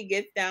as she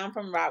gets down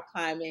from rock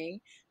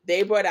climbing,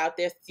 they brought out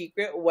their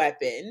secret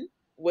weapon,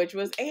 which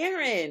was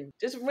Aaron.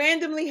 Just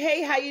randomly,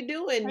 hey, how you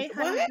doing? Hey,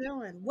 how you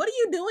doing? What are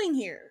you doing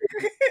here?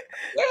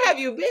 Where have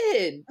you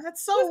been?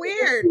 That's so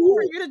weird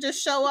for you to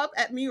just show up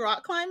at me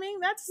rock climbing.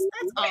 That's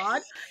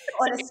odd.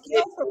 On a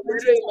scale from 1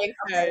 to 10,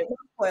 okay, no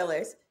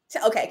spoilers.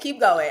 Okay, keep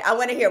going. I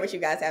want to hear what you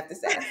guys have to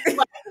say. I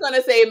was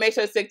gonna say it makes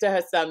her sick to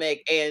her stomach,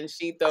 and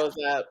she throws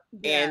up,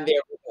 and there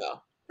we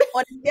go.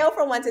 On a scale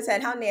from 1 to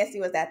 10, how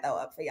nasty was that throw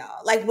up for y'all?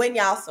 Like when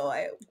y'all saw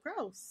it?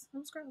 Gross. It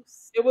was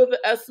gross. It was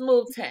a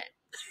smooth 10.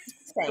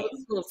 Same. It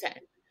was a smooth 10.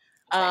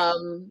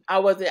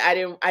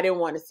 I didn't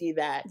want to see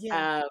that.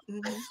 Yeah.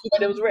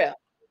 But it was real.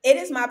 It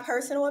is my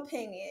personal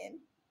opinion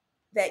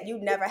that you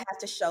never have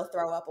to show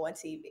throw up on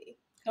TV.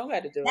 Don't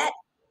got to do it.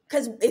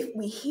 Because if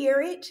we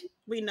hear it,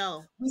 we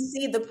know. We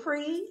see the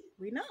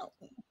we know.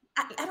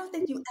 I don't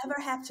think you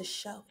ever have to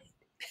show it.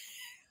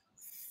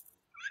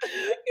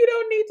 You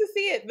don't need to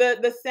see it.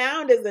 The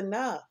sound is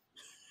enough.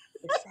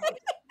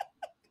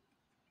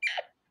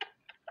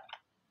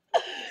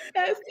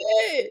 That's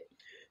it.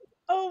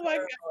 Oh my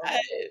God.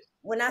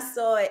 When I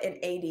saw it in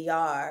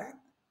ADR,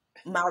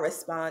 my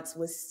response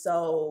was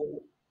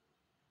so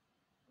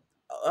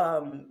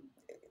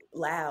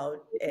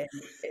loud and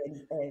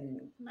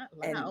not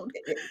loud.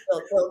 And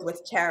filled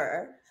with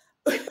terror.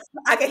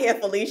 I could hear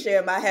Felicia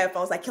in my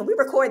headphones like, can we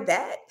record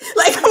that?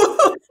 Like,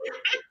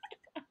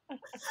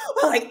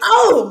 I'm like,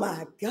 oh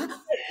my God.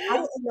 I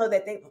didn't know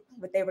that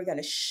they were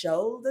gonna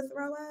show the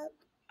throw up.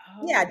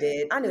 Oh. Yeah, I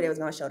did. I knew they was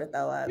gonna show the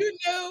throw up. You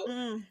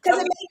knew? Because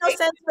it made no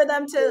sense for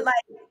them to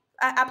like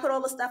I put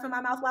all the stuff in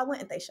my mouth. Why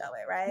wouldn't they show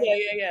it, right?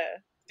 Yeah.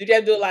 Did you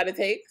have to do a lot of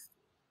takes?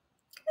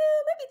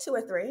 Maybe 2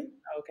 or 3.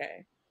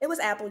 Okay. It was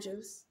apple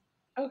juice.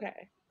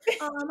 Okay.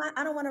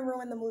 I don't want to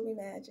ruin the movie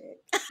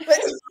magic.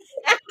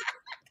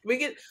 We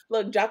get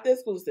drop the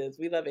exclusives.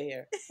 We love it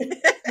here.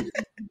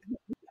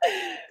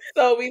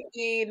 So we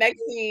see next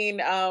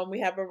scene. We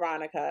have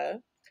Veronica.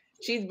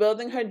 She's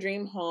building her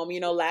dream home.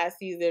 Last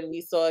season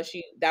we saw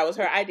that was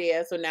her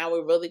idea. So now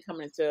we're really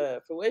coming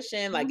to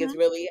fruition. Like it's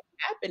really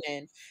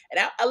happening,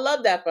 and I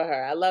love that for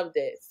her. I loved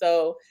it.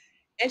 So,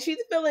 and she's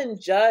feeling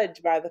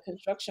judged by the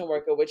construction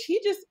worker, which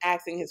he just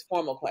asking his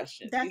formal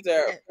questions. These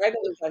are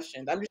regular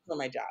questions. I'm just doing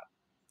my job.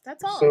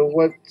 That's all. So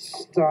what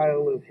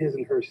style of his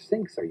and her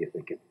sinks are you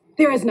thinking?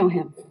 There is no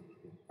him.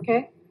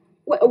 Okay?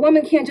 A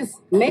woman can't just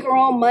make her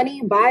own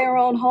money, buy her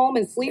own home,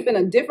 and sleep in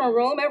a different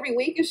room every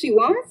week if she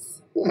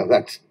wants. Well,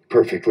 that's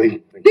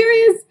perfectly.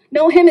 There is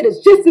no him. It is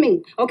just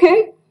me.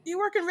 Okay? You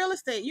work in real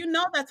estate. You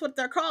know that's what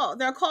they're called.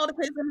 They're called to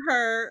pay for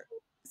her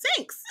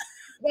sinks.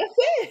 That's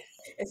it.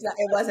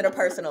 It wasn't a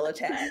personal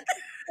attack.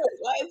 It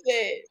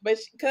wasn't. But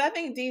because I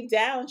think deep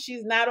down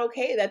she's not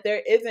okay that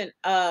there isn't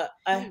a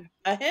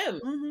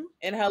him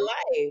in her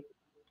life.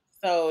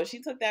 So she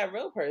took that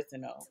real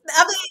personal.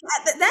 I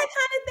mean, that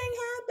kind of thing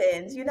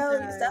happens.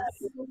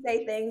 People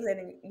say things,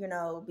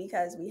 and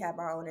because we have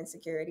our own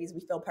insecurities, we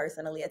feel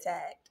personally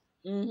attacked.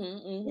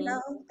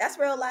 That's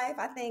real life.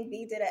 I think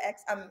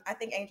I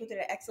think Angel did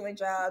an excellent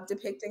job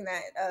depicting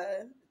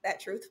that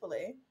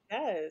truthfully.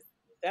 Yes,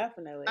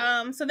 definitely.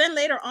 So then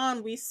later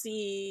on, we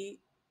see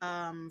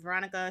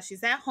Veronica.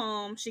 She's at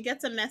home. She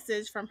gets a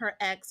message from her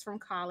ex from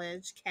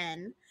college,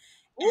 Ken.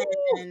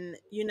 And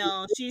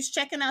she's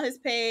checking out his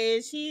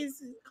page. He's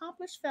an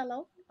accomplished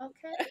fellow,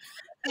 okay.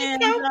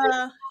 And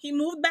he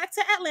moved back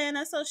to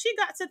Atlanta, so she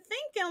got to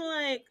thinking,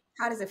 like,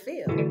 how does it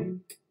feel?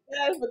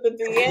 Yes, with the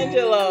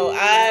D'Angelo,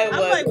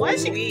 I'm like, why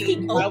does she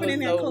keep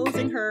opening and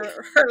closing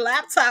her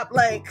laptop?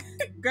 Like,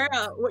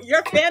 girl,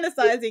 you're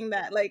fantasizing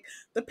that. Like,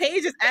 the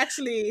page is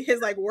actually his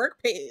like work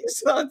page,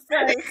 so it's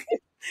like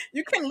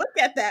you can look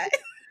at that.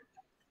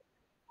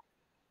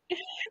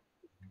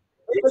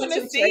 You're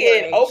gonna see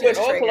it open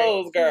or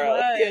closed, girl.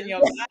 It's in your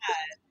mind.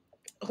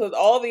 Because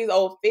all these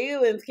old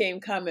feelings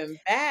came coming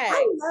back.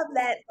 I love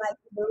that like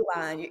blue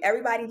line.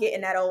 Everybody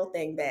getting that old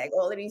thing back.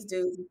 All of these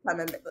dudes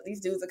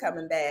are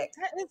coming back.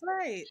 That is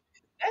right.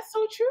 That's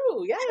so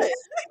true. Yes. I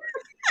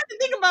have to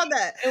think about about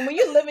that. And when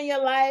you're living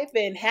your life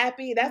and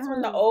happy, that's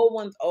when the old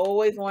ones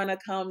always want to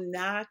come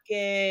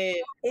knocking.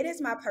 It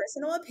is my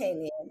personal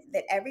opinion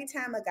that every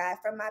time a guy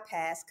from my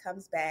past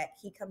comes back,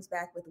 he comes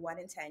back with one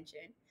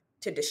intention: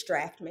 to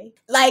distract me.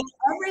 Like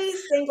every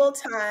single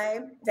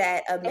time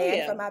that a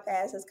man from my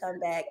past has come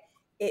back,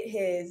 it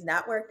has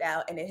not worked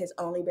out and it has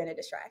only been a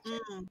distraction.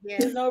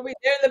 There's no reason.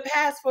 They're in the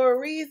past for a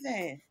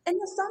reason. And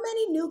there's so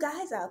many new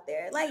guys out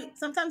there. Like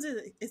sometimes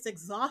it's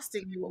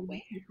exhausting when you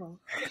meet people.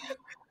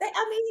 They're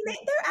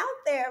out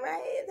there,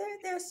 right?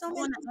 There's so many.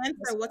 I want to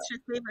answer what's your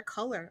favorite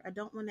color. I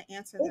don't want to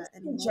answer that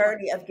anymore. It's the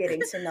journey of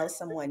getting to know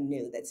someone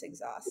new that's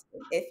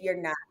exhausting. If you're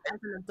not as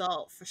an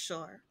adult, for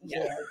sure.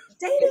 Yeah,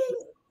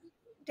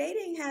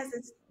 dating has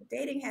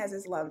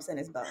its lumps and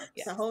its bumps.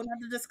 It's a whole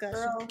nother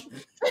discussion.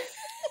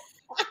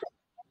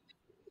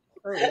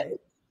 Really.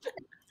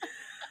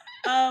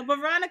 But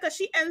Veronica,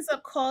 she ends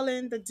up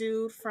calling the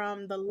dude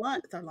from the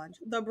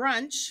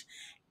brunch,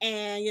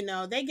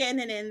 and they getting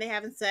it in, they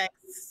having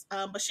sex,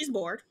 but she's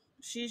bored.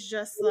 She's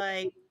just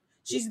like,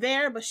 she's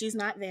there, but she's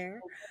not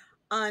there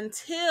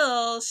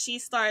until she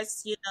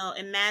starts,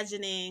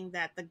 imagining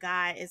that the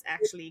guy is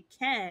actually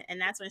Ken,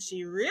 and that's when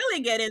she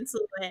really get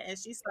into it, and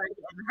she starts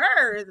getting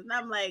hers, and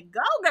I'm like,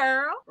 go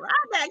girl, ride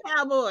that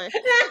cowboy.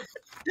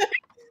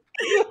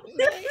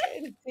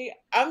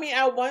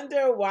 I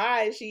wonder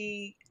why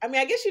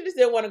I guess she just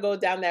didn't want to go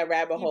down that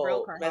rabbit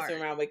hole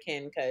messing around with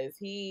Ken because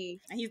he's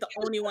the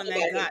only one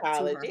that got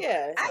college. I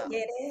get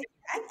it.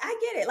 I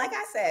get it. Like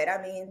I said,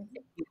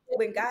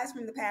 when guys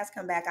from the past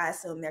come back, I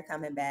assume they're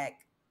coming back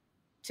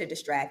to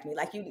distract me.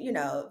 Like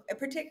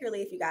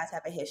particularly if you guys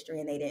have a history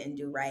and they didn't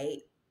do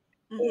right.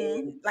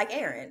 And, like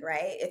Aaron,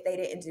 right? If they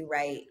didn't do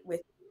right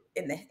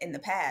in the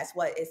past,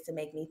 what is to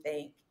make me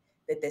think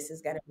that this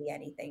is going to be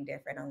anything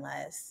different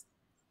unless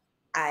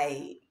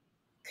I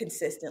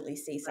consistently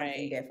see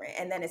something different?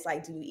 And then it's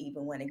like, do you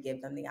even want to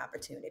give them the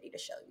opportunity to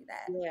show you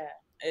that?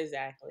 Yeah,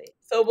 exactly.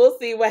 So we'll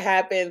see what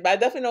happens, but I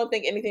definitely don't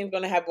think anything's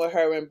going to happen with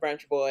her and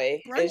Brunch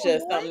Boy. It's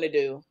just something to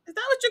do. Is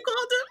that what you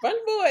called him?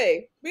 Brunch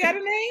Boy. We got a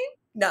name?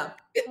 No.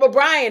 Well,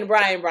 Brian.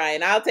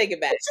 I'll take it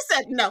back. She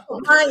said no.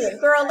 Brian,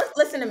 girl,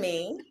 listen to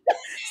me.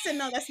 She said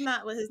no, that's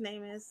not what his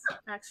name is,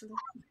 actually.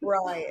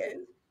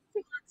 Brian.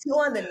 Two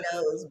on the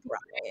nose,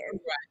 Brian.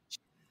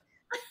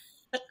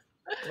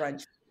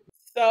 Brunch.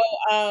 So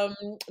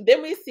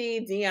then we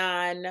see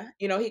Dion,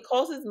 he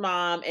calls his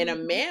mom and a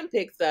man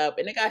picks up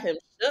and it got him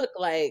shook,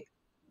 like,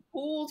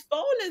 whose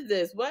phone is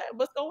this?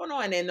 What's going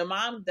on? And the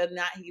mom does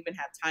not even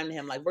have time to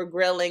him. Like, we're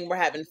grilling, we're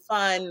having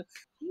fun.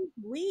 Who's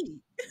we?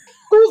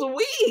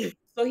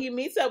 So he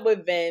meets up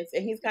with Vince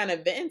and he's kind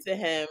of venting to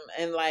him,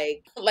 and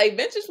like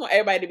Vince just want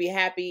everybody to be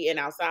happy and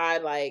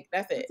outside. Like,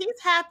 that's it. He's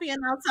happy and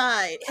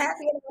outside.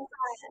 Happy and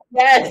outside.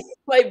 Yes.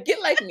 Like,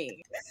 get like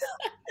me.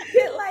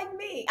 Get like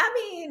me.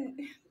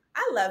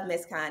 I love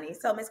Miss Connie.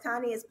 So Miss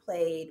Connie is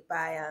played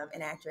by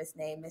an actress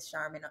named Miss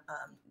Sharman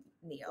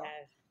Neal.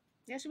 Yes.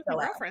 Yeah, she was a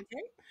girlfriend,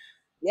 right?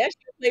 Yeah, she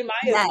played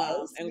Maya's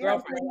mom and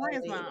girlfriend.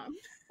 Maya's mom.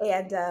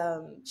 And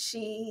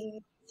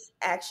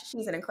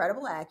she's an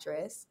incredible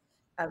actress,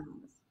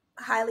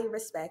 highly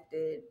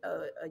respected,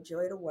 a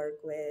joy to work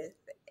with,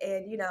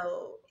 and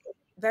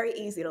very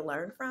easy to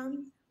learn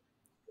from.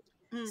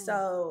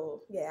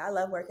 So yeah, I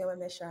love working with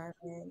Miss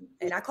Sharman,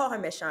 and I call her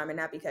Miss Sharman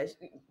not because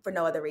for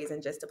no other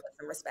reason, just to put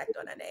some respect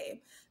on her name,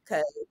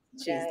 because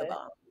she's the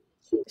bomb.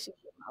 She's the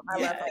bomb.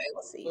 I love her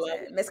whole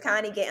season. Miss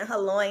Connie getting her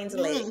loins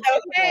licked.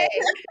 Okay,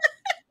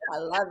 I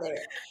love it.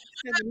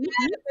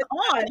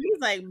 He's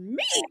like,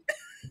 me.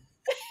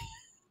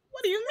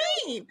 What do you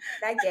mean?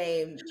 That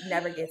game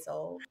never gets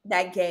old.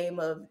 That game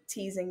of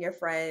teasing your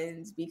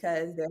friends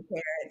because their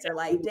parents are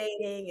like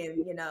dating,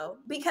 and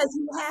because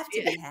you have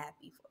to be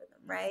happy for them,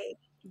 right?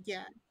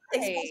 Yeah.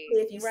 Especially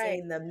if you've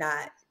seen them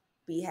not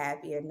be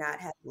happy or not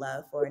have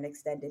love for an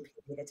extended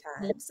period of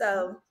time.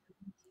 So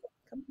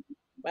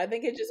I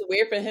think it's just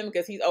weird for him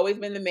because he's always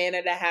been the man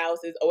of the house.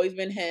 It's always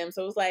been him.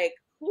 So it's like,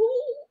 who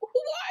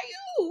are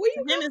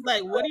you? Then it's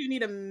like, what do you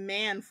need a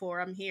man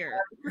for? I'm here.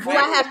 Do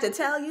I have to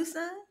tell you,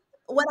 son,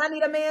 what I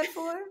need a man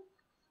for?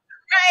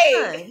 Right.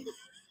 Son,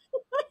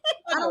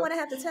 I don't want to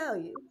have to tell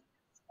you.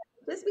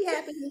 Just be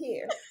happy you're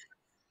here.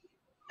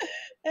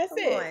 That's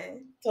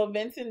it. So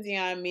Vince and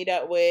Dion meet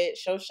up with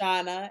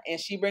Shoshana, and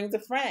she brings a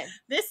friend.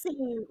 This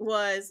scene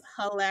was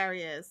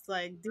hilarious.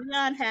 Like,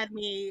 Dion had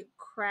me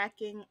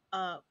cracking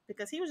up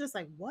because he was just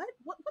like, what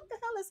the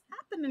hell is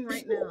happening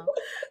right now?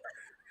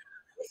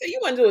 So you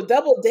want to do a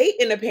double date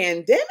in a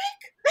pandemic?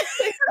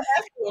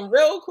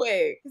 Real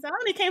quick. Because I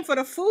only came for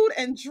the food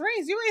and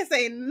drinks. You ain't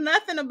say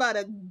nothing about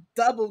a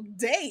double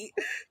date.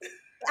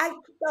 I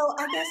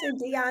guess in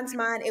Dion's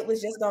mind, it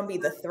was just gonna be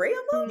the three of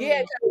them.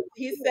 Yeah,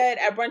 he said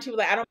at brunch, he was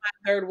like, "I don't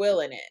mind third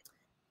wheel in it."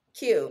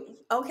 Cute.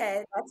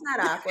 Okay, that's not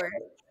awkward.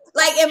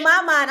 Like in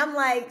my mind, I'm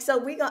like,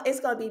 so it's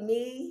gonna be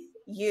me,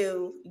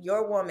 you,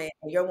 your woman,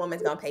 and your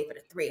woman's gonna pay for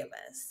the three of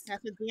us.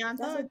 That's what Dion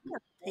thought.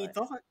 He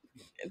thought.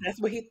 That's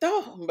what he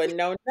thought, but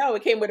no,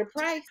 it came with a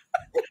price.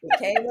 It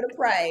came with a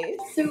price.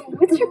 So,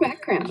 what's your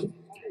background?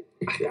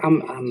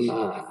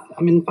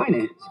 I'm in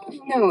finance.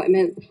 No, I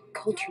meant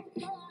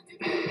culturally.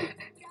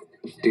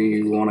 Do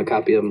you want a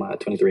copy of my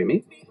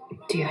 23andMe?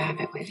 Do you have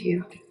it with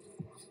you?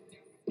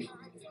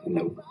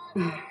 No.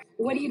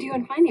 What do you do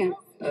in finance?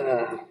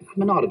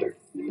 I'm an auditor.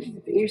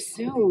 You're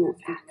so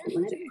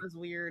athletic. It was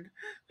weird.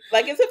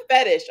 Like it's a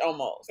fetish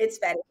almost. It's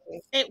better.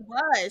 It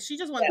was. She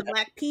just wanted the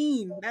black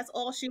peen. That's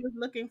all she was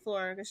looking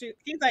for. She's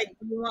like,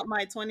 "Do you want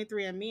my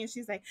 23andMe?" And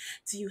she's like,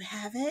 "Do you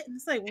have it?" And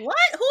it's like, what?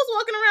 Who's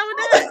walking around with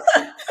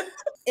that?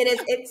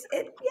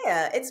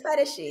 It's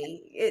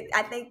fetishy.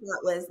 I think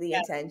that was the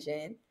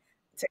intention,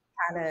 to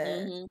kind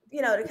of,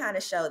 to kind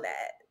of show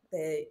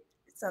that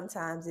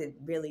sometimes it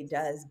really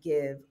does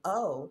give,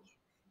 oh,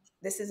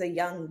 this is a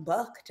young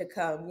buck to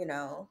come,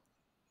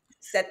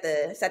 set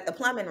the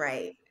plumbing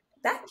right.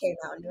 That came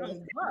out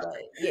new, but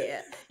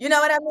yeah. You know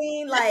what I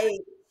mean?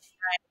 Like,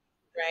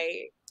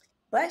 right.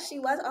 But she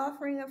was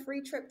offering a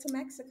free trip to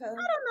Mexico. I don't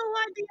know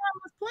why Dion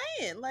was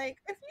playing. Like,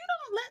 if you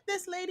don't let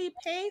this lady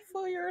pay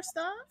for your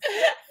stuff,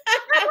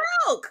 you're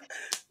broke.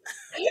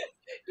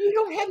 You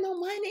don't have no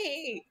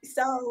money.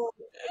 So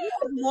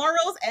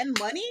morals and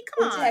money?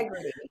 Come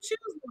integrity. on.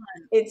 Choose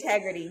one.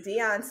 Integrity.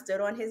 Dion stood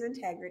on his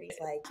integrity. He's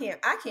like,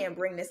 I can't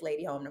bring this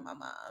lady home to my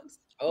mom's.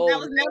 Oh, that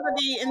was never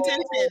the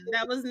intention.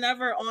 That was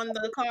never on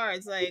the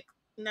cards. Like,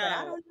 no. But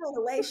I don't know,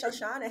 the way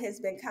Shoshana has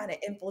been kind of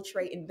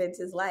infiltrating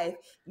Vince's life,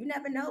 you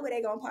never know where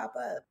they're going to pop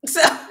up. So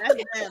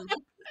that's them.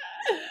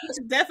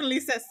 She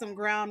definitely set some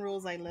ground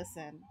rules. Like,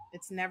 listen,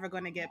 it's never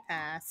going to get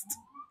past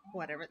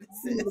whatever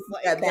this is.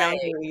 Like,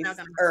 boundaries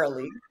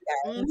early.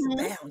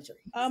 Boundaries.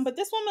 But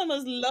this woman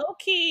was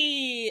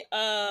low-key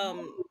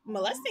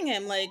molesting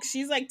him. Like,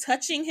 she's like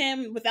touching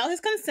him without his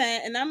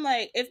consent. And I'm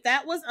like, if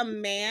that was a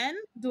man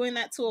doing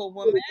that to a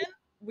woman,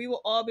 we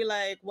will all be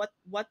like, what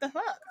the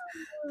fuck?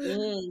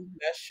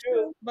 That's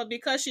true. But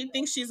because she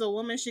thinks she's a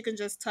woman, she can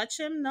just touch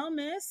him. No,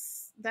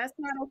 miss. That's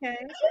not okay.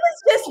 He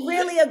was just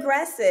really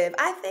aggressive.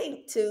 I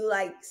think too,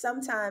 like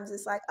sometimes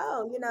it's like,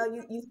 oh,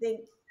 you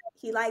think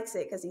he likes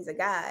it because he's a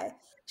guy.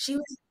 She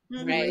was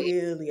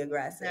really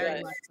aggressive.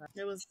 Very much so.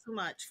 It was too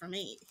much for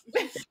me.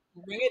 Bring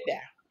it down.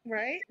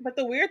 Right? But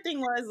the weird thing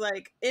was,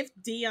 like, if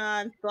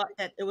Dion thought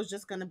that it was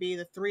just going to be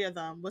the three of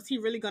them, was he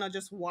really going to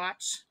just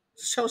watch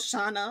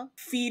Shoshana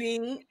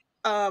feeding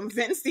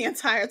Vince the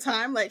entire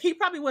time? Like, he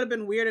probably would have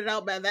been weirded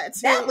out by that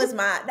too.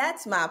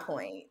 That's my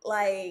point.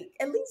 Like,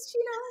 at least,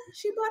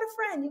 she brought a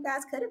friend. You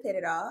guys could have hit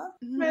it off.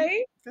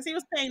 Right? Because he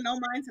was paying no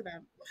mind to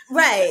them.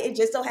 Right. It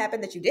just so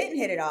happened that you didn't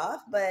hit it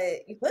off,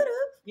 but you could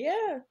have.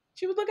 Yeah.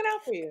 She was looking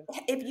out for you.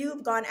 If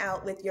you've gone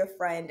out with your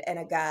friend and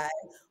a guy,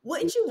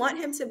 wouldn't you want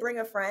him to bring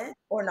a friend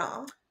or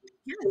no?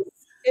 Yes.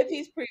 If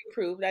he's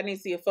pre-approved, I need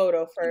to see a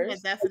photo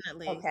first. Yeah,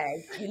 definitely.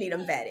 Okay. You need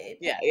them vetted.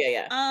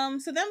 Yeah.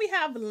 So then we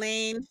have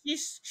Lane.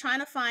 She's trying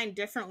to find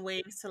different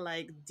ways to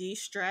like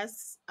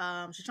de-stress.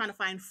 She's trying to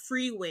find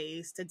free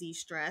ways to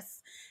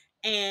de-stress.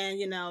 And,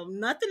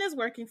 nothing is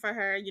working for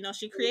her.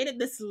 She created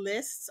this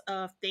list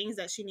of things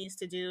that she needs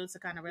to do to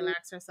kind of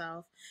relax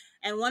herself.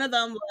 And one of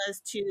them was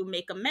to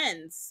make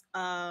amends.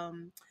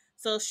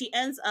 So she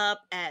ends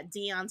up at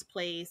Dion's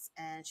place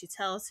and she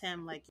tells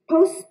him, like,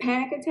 post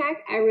panic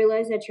attack, I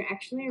realized that you're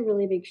actually a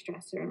really big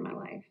stressor in my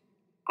life.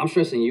 I'm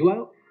stressing you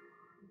out?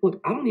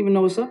 Look, I don't even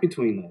know what's up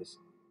between us.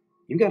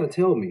 You gotta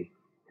tell me.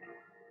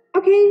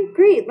 Okay,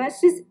 great.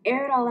 Let's just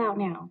air it all out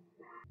now.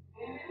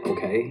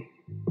 Okay.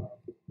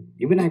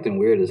 You've been acting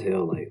weird as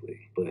hell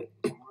lately, but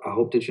I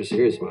hope that you're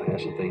serious about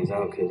hashing things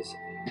out, because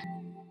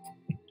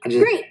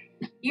Great!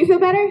 You feel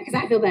better? Because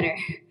I feel better.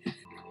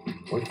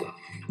 What the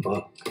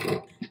fuck?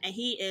 And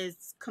he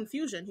is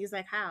confusion. He's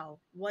like, how?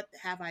 What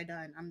have I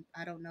done?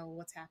 I don't know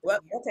what's happening.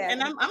 What's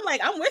happening? And I'm like,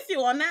 I'm with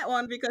you on that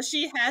one, because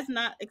she has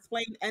not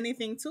explained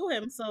anything to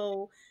him.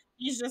 So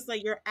he's just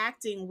like, you're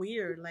acting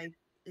weird. Like,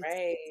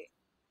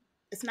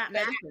 it's not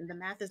mathing. The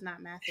math is not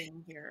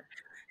mathing here.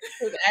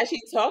 As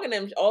she's talking to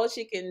him, all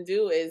she can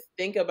do is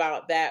think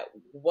about that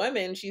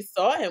woman she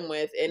saw him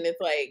with, and it's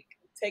like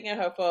taking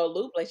her for a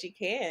loop. Like, she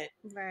can't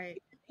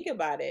think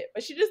about it,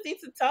 but she just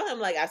needs to tell him,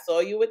 like, I saw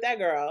you with that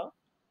girl,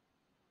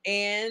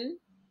 and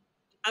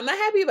I'm not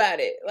happy about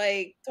it.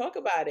 Like, talk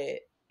about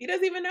it. He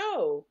doesn't even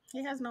know.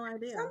 He has no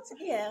idea.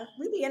 Yeah,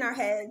 we be in our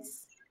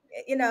heads.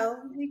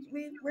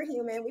 We're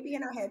human. We be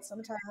in our heads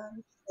sometimes.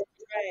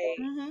 Right.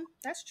 Mm-hmm.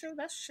 That's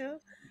true.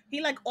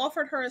 He like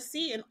offered her a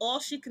seat, and all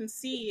she can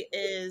see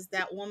is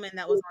that woman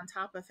that was on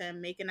top of him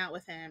making out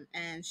with him,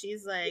 and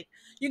she's like,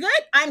 "You good?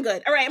 I'm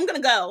good. All right, I'm gonna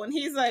go." And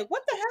he's like,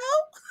 "What the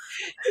hell?"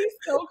 He's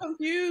so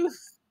confused.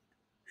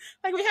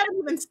 Like, we haven't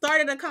even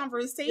started a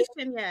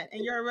conversation yet,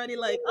 and you're already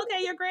like,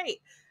 "Okay, you're great.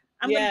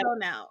 I'm gonna go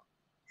now."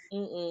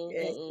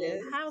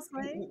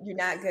 Housewife, you're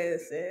not good,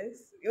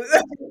 sis. You're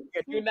not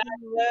good. You're not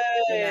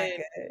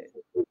good.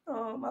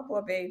 Oh, my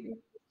poor baby.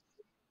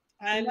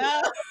 I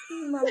know.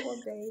 My poor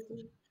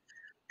baby.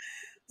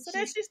 So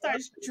then she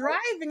starts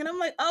driving, and I'm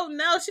like, oh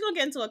no, she's gonna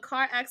get into a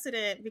car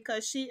accident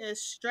because she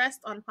is stressed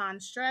upon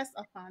stress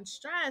upon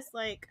stress.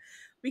 Like,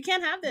 we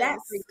can't have this. That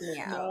freaked me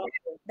out.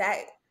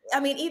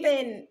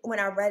 Even when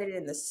I read it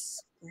in the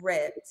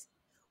script,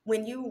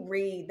 when you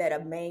read that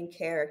a main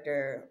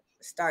character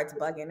starts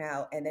bugging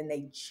out and then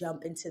they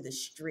jump into the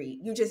street,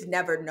 you just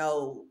never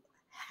know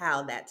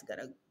how that's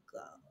gonna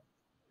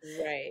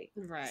go. Right.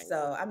 Right.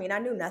 So I mean, I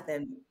knew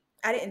nothing.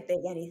 I didn't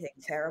think anything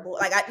terrible.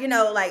 Like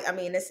I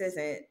mean, this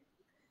isn't,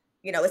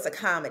 it's a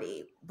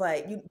comedy,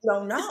 but you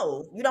don't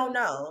know. You don't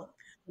know.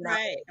 No.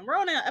 Right. And we're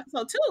on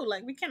episode 2.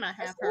 Like, we cannot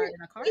have her in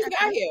a car We just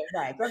got accident. here.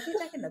 Right, girl, get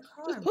back in the Just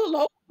car.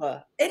 pull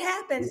over. It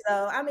happens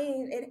though. I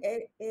mean,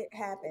 it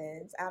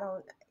happens. I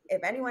don't.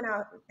 If anyone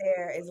out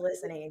there is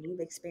listening and you've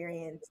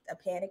experienced a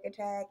panic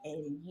attack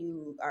and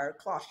you are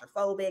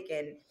claustrophobic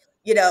and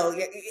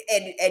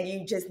and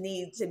you just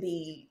need to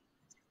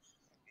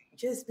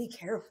just be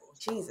careful.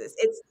 Jesus,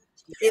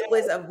 it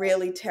was a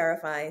really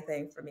terrifying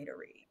thing for me to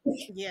read.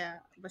 Yeah.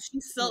 But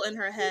she's so in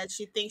her head.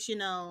 She thinks,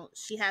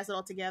 she has it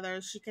all together.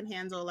 She can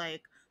handle,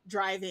 like,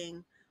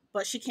 driving,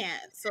 but she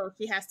can't. So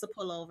she has to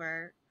pull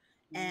over.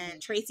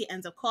 And Tracey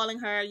ends up calling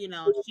her.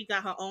 She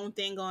got her own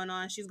thing going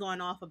on. She's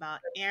going off about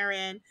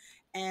Aaron.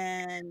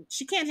 And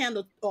she can't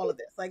handle all of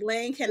this. Like,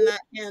 Lane cannot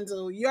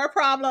handle your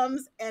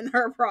problems and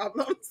her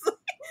problems.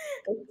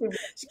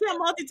 She can't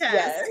multitask.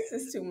 Yes,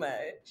 it's too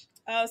much.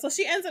 So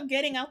she ends up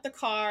getting out the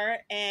car,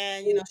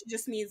 and she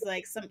just needs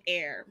like some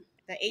air.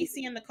 The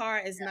AC in the car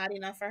is not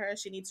enough for her.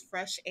 She needs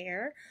fresh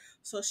air.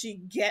 So she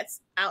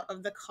gets out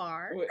of the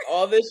car. With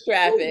all this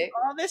traffic.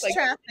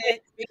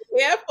 Traffic. Be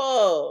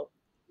careful.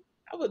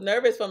 I was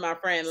nervous for my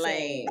friend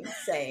Lane.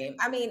 Same.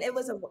 I mean, it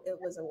was a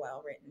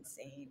well written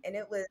scene, and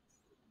it was.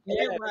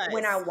 Yeah.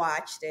 When I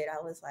watched it,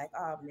 I was like,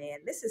 oh man,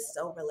 this is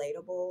so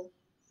relatable.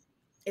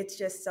 It's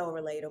just so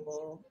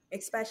relatable,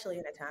 especially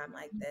in a time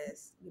like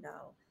this.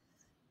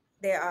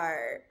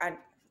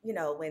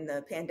 When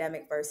the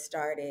pandemic first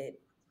started,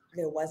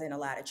 there wasn't a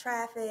lot of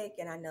traffic,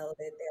 and I know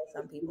that there are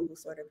some people who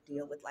sort of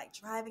deal with like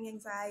driving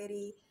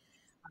anxiety.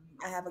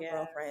 I have a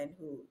girlfriend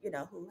who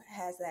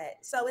has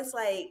that. So it's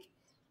like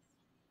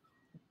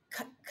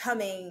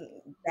coming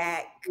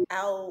back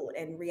out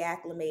and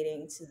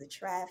reacclimating to the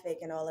traffic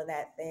and all of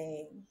that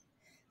thing.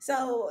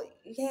 So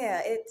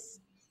yeah, it's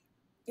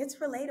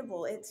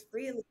relatable. It's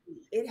really,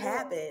 it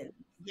happened.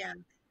 Yeah.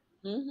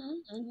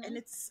 And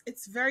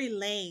it's very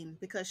lame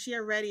because she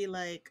already,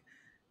 like,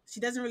 she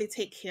doesn't really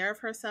take care of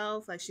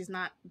herself. Like, she's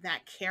not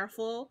that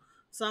careful.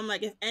 So I'm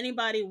like, if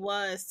anybody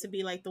was to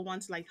be like the one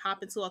to like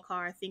hop into a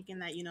car thinking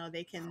that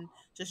they can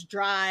just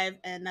drive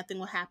and nothing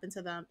will happen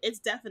to them, it's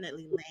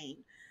definitely lame.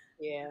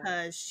 Yeah.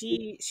 Because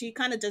she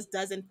kind of just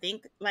doesn't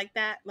think like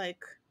that. Like,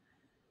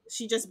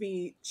 she just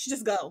goes. She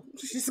just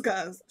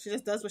goes. She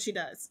just does what she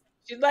does.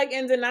 She's like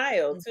in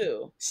denial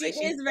too. She like,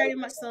 is very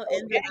much so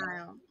in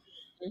denial.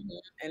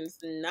 And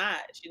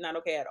she's not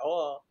okay at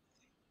all.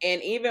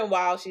 And even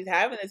while she's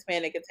having this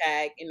panic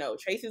attack,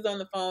 Tracey's on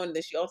the phone. And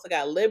then she also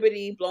got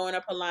Liberty blowing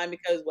up her line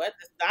because the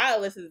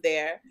stylist is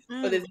there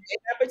for this big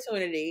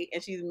opportunity,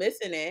 and she's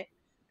missing it.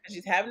 And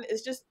she's having,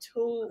 it's just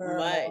too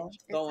much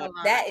going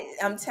on. That,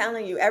 I'm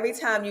telling you, every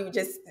time you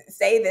just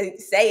say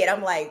it,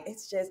 I'm like,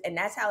 it's just, and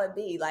that's how it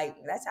be. Like,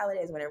 that's how it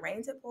is. When it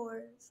rains, it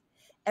pours.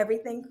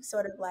 Everything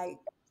sort of like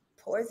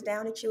pours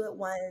down at you at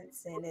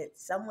once, and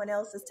it's someone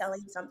else is telling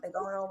you something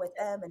going on with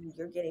them, and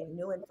you're getting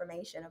new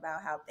information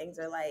about how things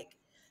are like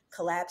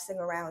collapsing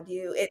around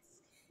you.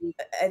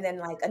 And then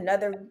like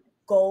another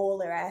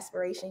goal or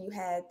aspiration you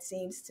had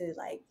seems to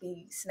like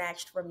be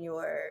snatched from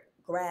your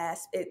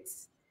grasp.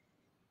 It's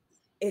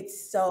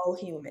so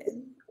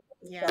human.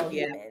 So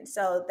human.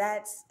 So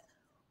that's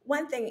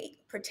one thing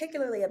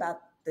particularly about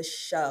the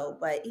show,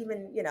 but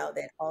even,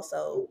 that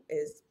also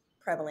is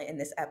prevalent in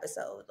this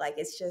episode. Like,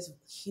 it's just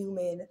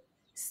human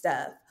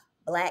stuff,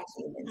 Black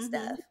human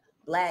stuff,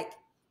 Black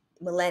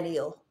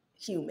millennial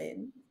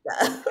human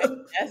stuff.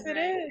 Yes, it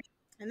is.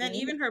 And then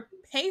even her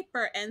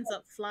paper ends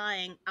up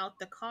flying out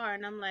the car,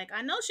 and I'm like,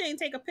 I know she ain't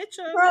take a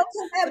picture. Girl,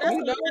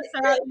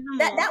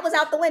 that was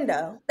out the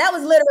window. That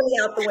was literally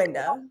out the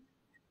window.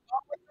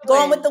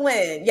 Going with the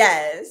wind,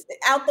 yes,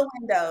 out the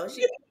window.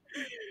 She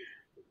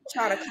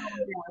trying to calm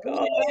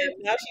down.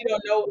 Now she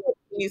don't know what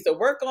she needs to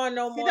work on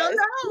no more. She don't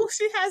know.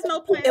 She has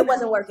no plan. It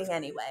wasn't working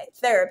anyway.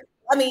 Therapy.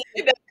 I mean,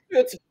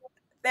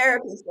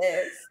 therapy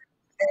says.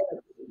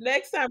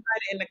 Next time,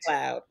 write it in the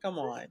cloud. Come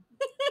on.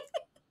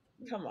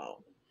 Come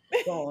on.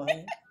 Go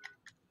on.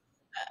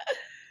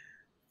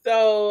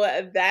 So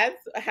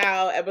that's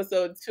how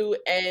episode 2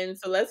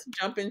 ends. So let's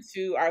jump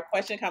into our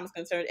question, comments,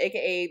 concerns,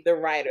 aka the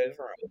writer's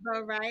room.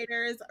 The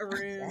writer's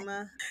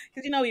room.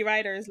 Because we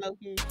writers,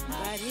 low-key.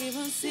 But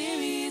even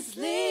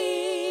seriously.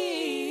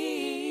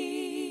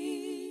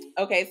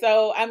 Okay,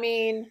 so I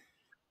mean,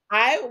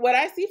 what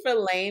I see for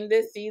Lane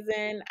this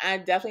season, I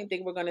definitely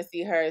think we're going to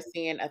see her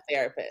seeing a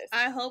therapist.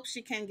 I hope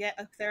she can get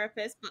a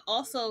therapist, but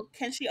also,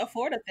 can she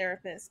afford a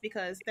therapist?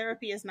 Because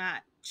therapy is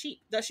not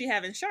cheap. Does she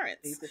have insurance?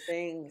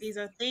 These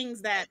are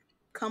things that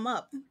come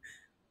up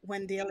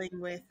when dealing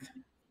with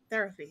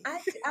therapy.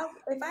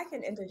 If I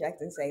can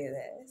interject and say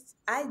this,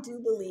 I do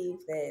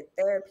believe that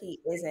therapy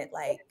isn't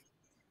like,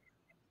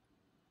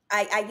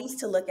 I used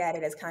to look at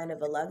it as kind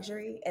of a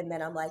luxury, and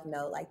then I'm like,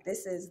 no, like,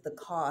 this is the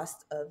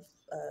cost of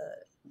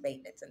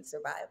maintenance and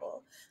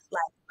survival.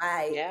 Like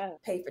I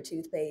pay for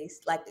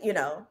toothpaste. Like,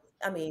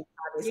 I mean,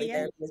 obviously Yeah.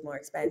 therapy is more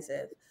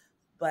expensive,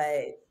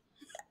 but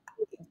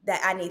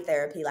that I need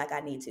therapy like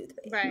I need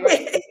toothpaste.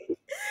 Right.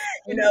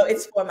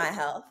 It's for my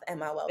health and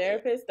my well-being.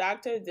 Therapist,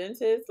 doctor,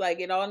 dentist, like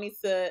it all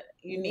needs to.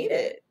 You need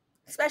it,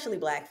 especially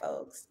Black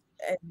folks.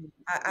 And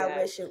I Yes.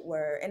 wish it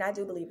were, and I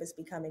do believe it's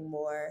becoming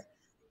more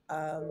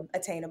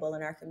attainable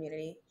in our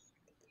community.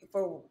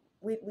 For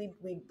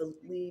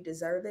we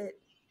deserve it,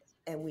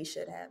 and we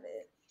should have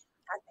it.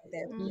 I think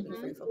therapy should be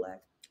free for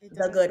Black.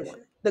 The good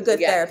one, the good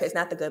therapist,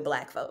 not the good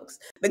Black folks.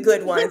 The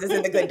good ones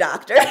isn't the good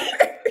doctor.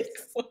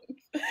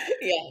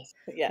 Yes.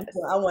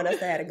 I want us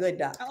to have a good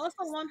doctor. I also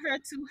want her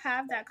to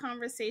have that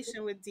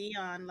conversation with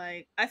Dion.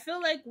 Like, I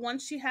feel like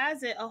once she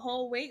has it, a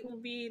whole weight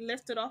will be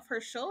lifted off her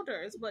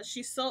shoulders, but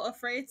she's so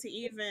afraid to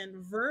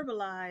even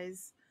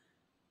verbalize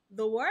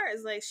the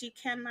words. Like, she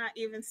cannot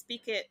even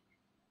speak it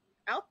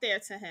out there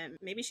to him.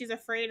 Maybe she's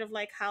afraid of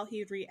like how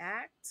he'd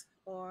react,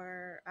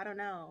 or I don't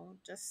know.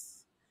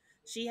 Just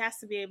she has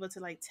to be able to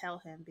like tell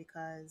him,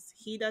 because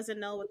he doesn't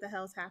know what the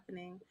hell's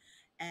happening,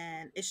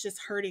 and it's just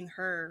hurting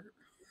her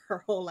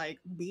whole like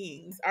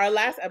being. Our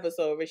last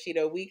episode,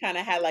 Rasheda, we kind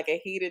of had like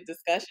a heated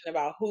discussion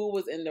about who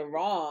was in the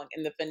wrong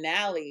in the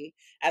finale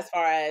as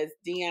far as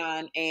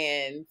Dion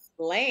and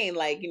Lane.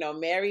 Like,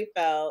 Mary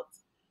felt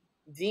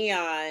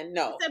Dion.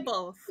 No, we said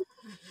both.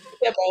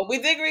 We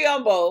did agree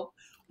on both,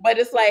 but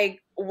it's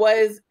like,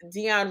 was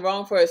Dion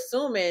wrong for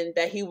assuming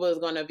that he was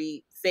going to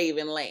be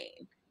saving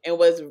Lane? And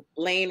was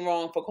Lane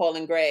wrong for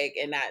calling Greg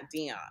and not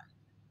Dion?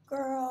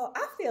 Girl,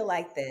 I feel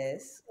like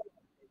this.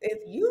 If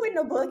you in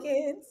the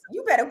bookends,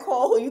 you better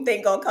call who you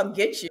think gonna come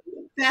get you.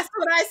 That's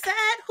what I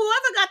said.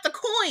 Whoever got the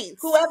coins.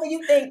 Whoever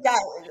you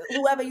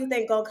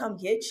think gonna come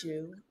get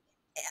you.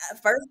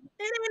 First,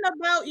 it ain't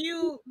about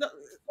you.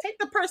 Take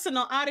the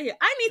personal out of here.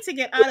 I need to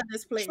get out of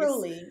this place.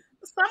 Truly.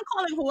 Stop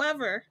calling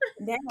whoever.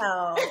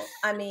 Now,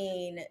 I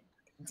mean,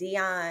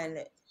 Dion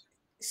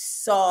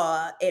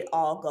saw it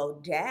all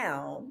go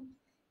down.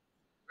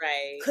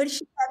 Right. Could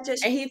she have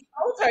just... And he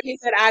told her, he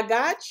said, I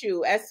got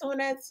you. As soon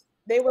as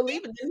they were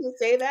leaving, didn't he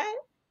say that?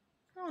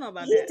 I don't know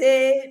about that. He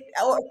did.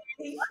 Or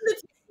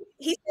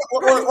he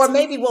said, or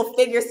maybe we'll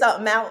figure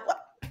something out.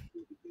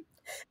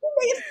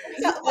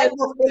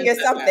 We'll figure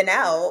something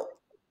out.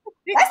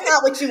 That's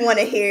not what you want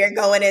to hear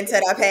going into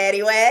the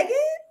paddy wagon.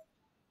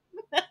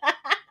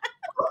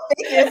 We'll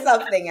figure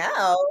something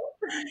out.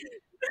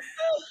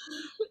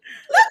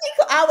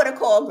 I would have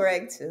called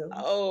Greg too.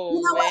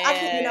 Oh,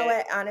 man. You know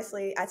what?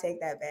 Honestly, I take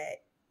that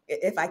back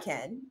if I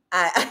can.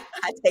 I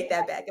take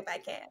that back if I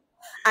can.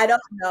 I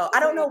don't know. I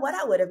don't know what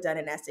I would have done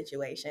in that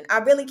situation. I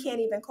really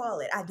can't even call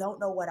it. I don't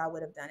know what I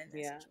would have done in that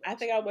situation. I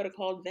think I would have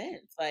called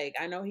Vince. Like,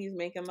 I know he's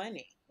making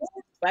money.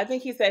 But I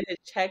think he said his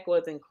check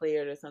wasn't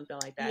cleared or something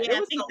like that. Yeah,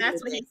 I think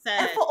that's what he said.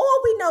 And for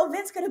all we know,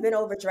 Vince could have been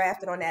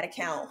overdrafted on that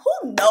account.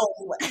 Who knows?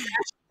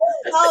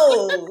 Who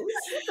knows?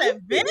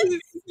 Said Vince?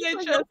 You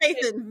put your faith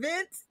in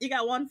Vince? You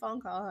got one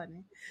phone call,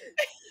 honey.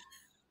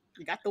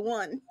 You got the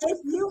one.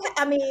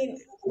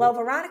 Well,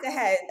 Veronica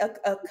had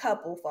a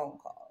couple phone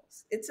calls.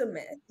 It's a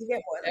myth. You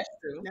get more than that.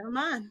 True. Never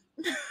mind.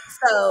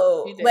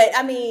 So, but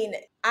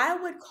I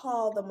would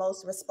call the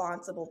most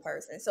responsible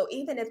person. So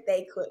even if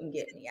they couldn't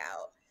get me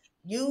out,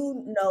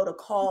 to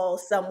call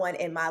someone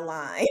in my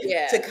line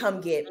to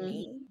come get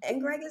me. And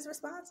Greg is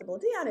responsible.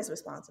 Dion is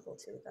responsible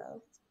too,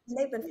 though.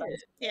 They've been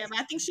friends. Yeah, but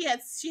I think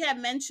she had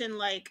mentioned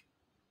like,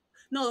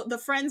 no, the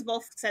friends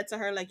both said to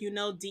her like,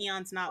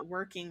 Dion's not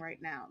working right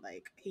now.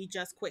 Like, he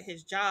just quit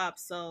his job.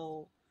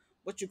 So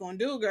what you gonna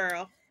do,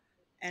 girl?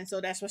 And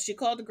so that's what she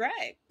called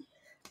Greg.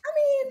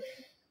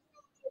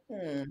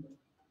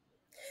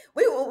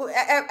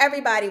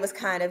 Everybody was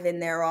kind of in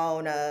their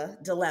own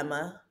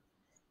dilemma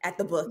at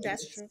the book.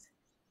 That's true.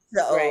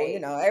 So,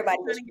 everybody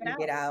was trying to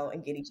get out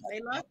and get each other.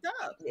 They locked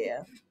up.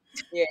 Yeah.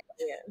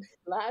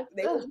 Locked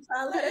they were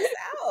trying to let us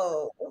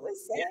out. It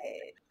was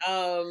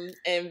sad.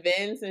 And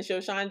Vince and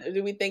Shoshan,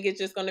 do we think it's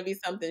just going to be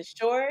something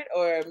short?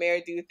 Or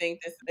Mary, do you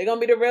think they're going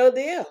to be the real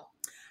deal?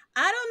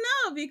 I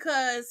don't know,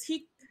 because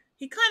he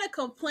kind of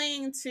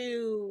complained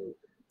to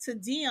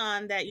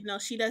Dion that,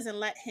 she doesn't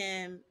let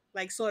him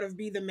like sort of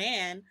be the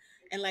man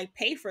and like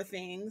pay for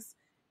things.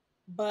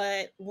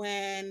 But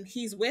when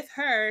he's with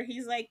her,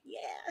 he's like,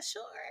 yeah,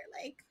 sure.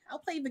 Like, I'll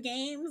play the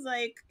games.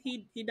 Like,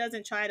 he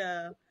doesn't try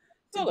to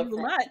do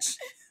much.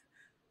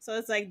 So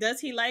it's like,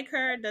 does he like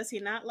her? Does he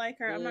not like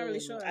her? I'm not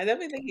really sure. I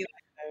definitely think he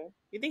likes her.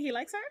 You think he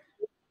likes her?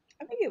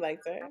 I think he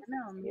likes her. I don't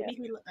know.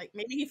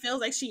 Maybe he feels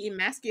like she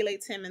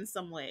emasculates him in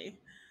some way.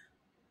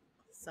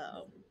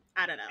 So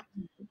I don't know.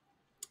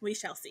 We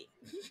shall see.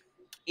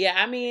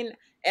 Yeah,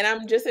 and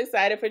I'm just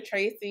excited for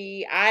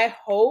Tracey. I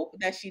hope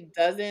that she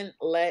doesn't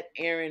let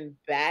Aaron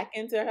back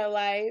into her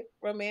life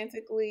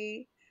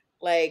romantically.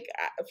 Like,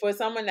 for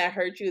someone that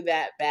hurt you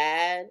that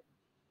bad,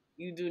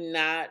 you do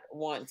not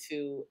want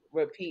to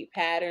repeat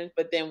patterns.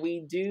 But then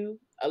we do.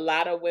 A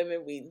lot of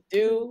women, we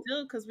do.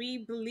 Because we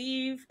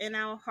believe in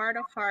our heart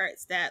of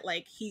hearts that,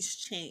 like, he's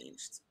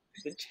changed.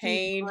 The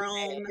change. He's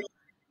grown.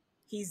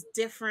 He's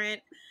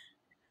different.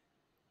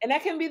 And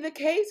that can be the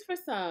case for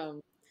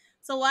some.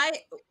 So why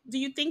do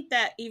you think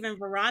that even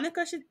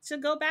Veronica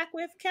should go back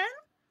with Ken?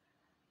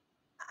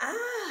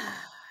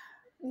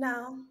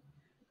 No.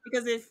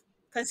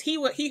 Because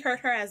he hurt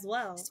her as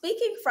well.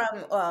 Speaking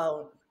from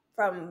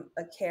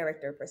a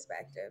character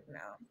perspective, no,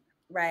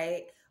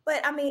 right?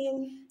 But I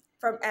mean,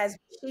 from as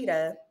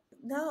Rasheda,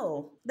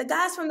 no. The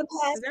guys from the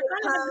past, They're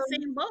kind of in the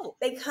same boat.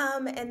 they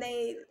come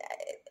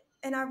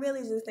and I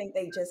really do think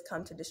they just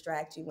come to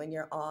distract you when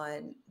you're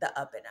on the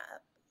up and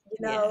up.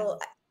 You know,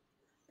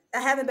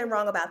 I haven't been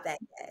wrong about that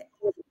yet.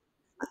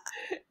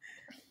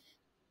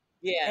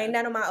 Yeah. Ain't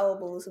none of my old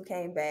booze who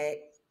came back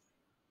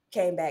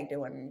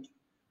doing.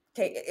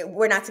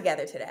 We're not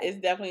together today.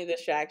 It's definitely a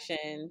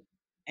distraction,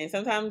 and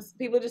sometimes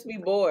people just be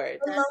bored.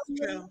 That's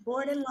true.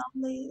 Bored and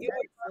lonely.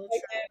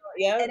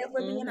 Yeah. And if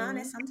we're being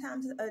honest,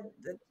 sometimes the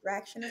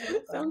distraction is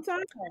welcome.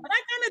 Sometimes. But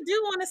I kind of do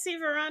want to see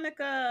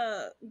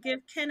Veronica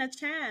give Ken a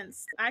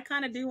chance. I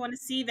kind of do want to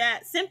see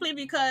that simply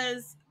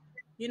because,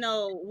 you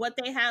know, what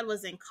they had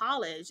was in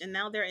college and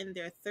now they're in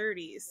their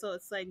 30s. So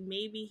it's like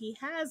maybe he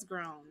has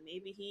grown.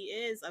 Maybe he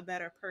is a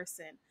better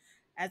person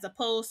as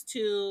opposed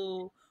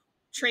to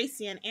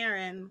Tracey and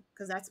Aaron,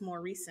 because that's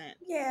more recent.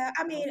 Yeah,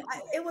 I mean,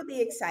 it would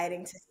be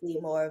exciting to see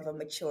more of a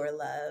mature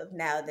love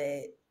now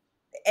that,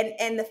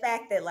 and the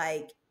fact that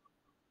like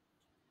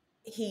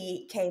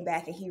he came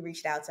back and he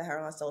reached out to her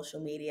on social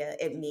media,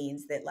 it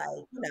means that like,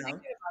 you know,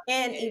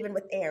 and even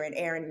with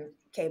Aaron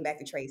came back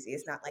to Tracey.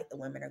 It's not like the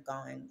women are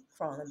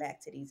crawling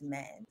back to these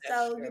men.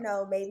 So, you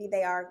know, maybe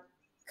they are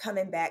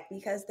coming back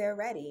because they're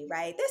ready,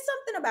 right? There's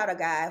something about a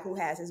guy who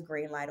has his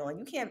green light on.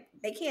 You can't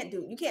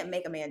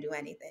make a man do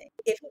anything.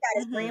 If he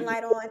got his green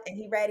light on and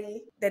he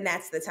ready, then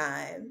that's the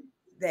time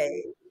that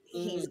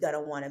he's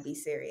gonna want to be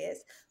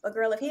serious. But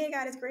girl, if he ain't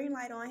got his green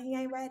light on, he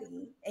ain't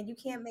ready, and you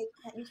can't make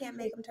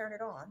him turn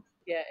it on.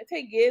 Yeah, it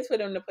takes years for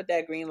them to put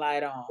that green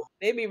light on.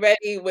 They be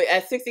ready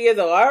at 60 years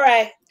old. All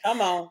right,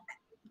 come on.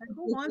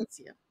 Who wants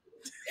you?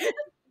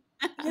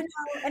 You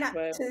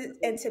know,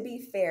 and to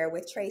be fair,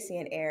 with Tracey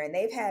and Aaron,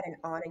 they've had an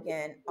on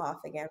again, off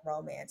again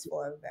romance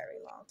for a very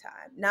long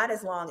time. Not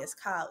as long as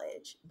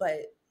college, but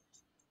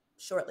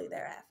shortly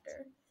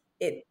thereafter.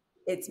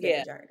 It's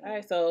been a journey. All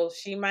right, so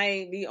she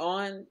might be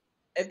on.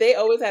 If they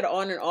always had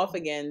on and off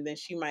again, then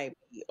she might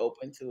be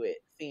open to it,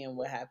 seeing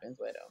what happens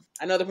with them.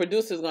 I know the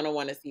producer's gonna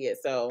want to see it,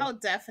 so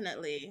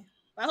definitely.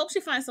 I hope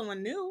she finds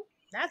someone new.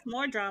 That's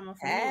more drama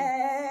for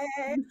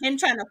me. Him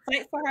trying to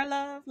fight for her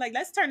love. Like,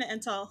 let's turn it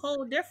into a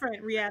whole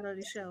different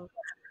reality show.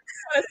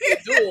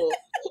 Duel.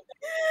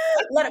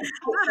 Let him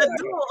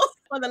duel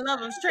for the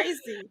love of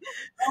Tracey.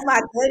 Oh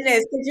my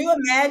goodness! Could you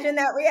imagine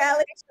that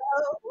reality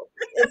show?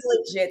 It's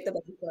legit the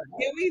best one.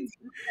 Can we do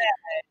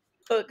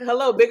that? Look,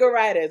 hello, bigger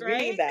writers. Right?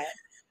 We need that.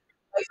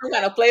 Like some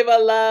kind of flavor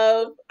of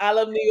love. I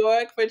love New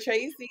York for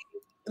Tracey.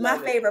 My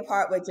favorite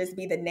part would just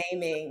be the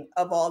naming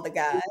of all the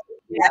guys.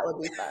 That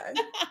would be fun.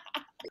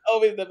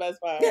 Always the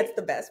best part. That's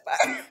the best part.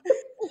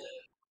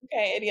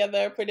 Okay, any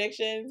other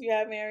predictions you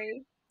have,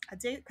 Mary? I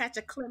did catch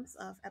a glimpse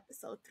of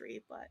episode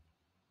 3, but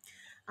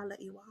I'll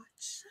let you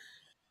watch.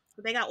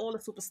 They got all the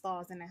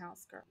superstars in the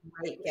house, girl.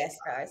 Great guest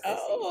stars this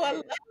season. I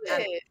love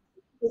it.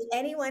 If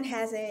anyone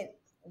hasn't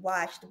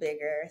watched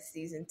Bigger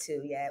season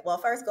 2 yet, well,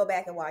 first go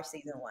back and watch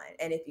season 1.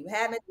 And if you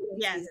haven't seen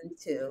season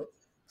 2,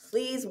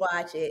 please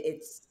watch it.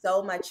 It's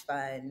so much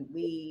fun.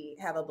 We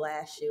have a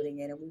blast shooting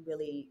it, and we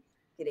really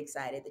get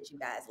excited that you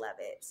guys love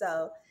it.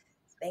 So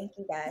thank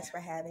you guys for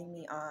having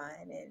me on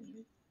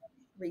and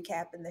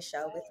recapping the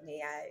show with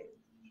me.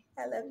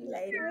 I love you,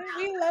 ladies.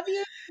 We love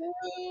you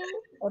too.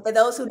 And for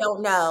those who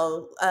don't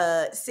know,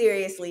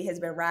 Seriously has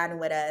been riding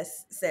with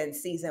us since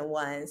season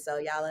 1. So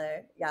y'all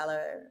are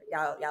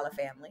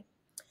family.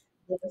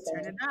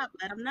 Turn it up.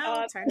 Let them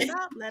know. Turn it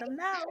up. Let them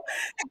know.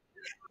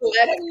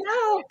 Let them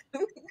know.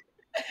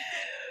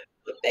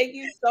 Thank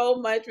you so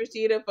much,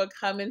 Rasheeda, for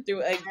coming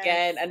through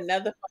again.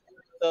 Another fun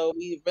episode.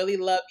 We really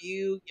love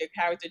you, your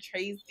character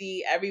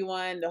Tracey,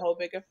 everyone, the whole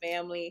Bigger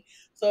family.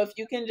 So if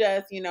you can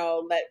just,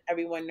 let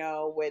everyone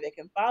know where they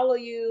can follow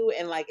you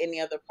and like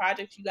any other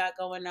projects you got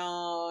going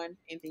on,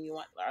 anything you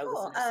want our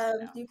listeners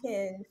to know. You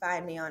can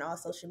find me on all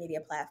social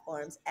media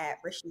platforms at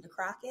Rasheda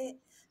Crockett.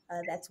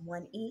 That's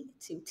 1 E,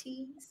 2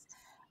 T's.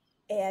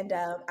 And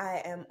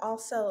I am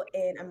also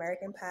in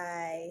American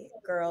Pie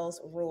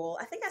Girls Rule.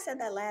 I think I said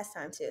that last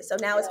time too. So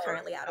now it's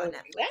currently out on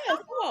Netflix. Yes, how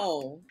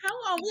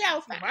long we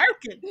out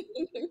working?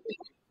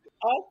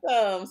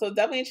 Awesome. So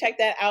definitely check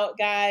that out,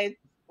 guys.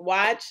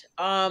 Watch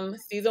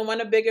season 1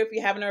 of Bigger if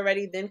you haven't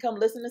already. Then come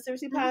listen to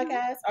Seriously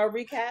Podcast, our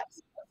recaps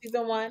of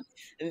season 1,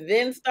 and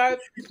then start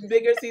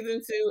Bigger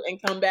season 2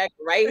 and come back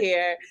right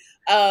here.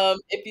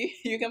 If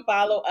you can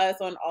follow us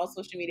on all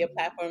social media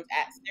platforms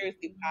at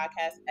Seriously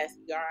Podcast,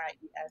 SERIESLY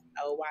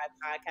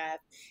Podcast,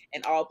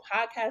 and all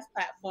podcast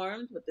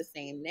platforms with the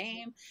same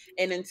name.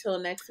 And until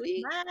next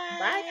week,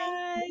 bye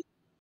guys.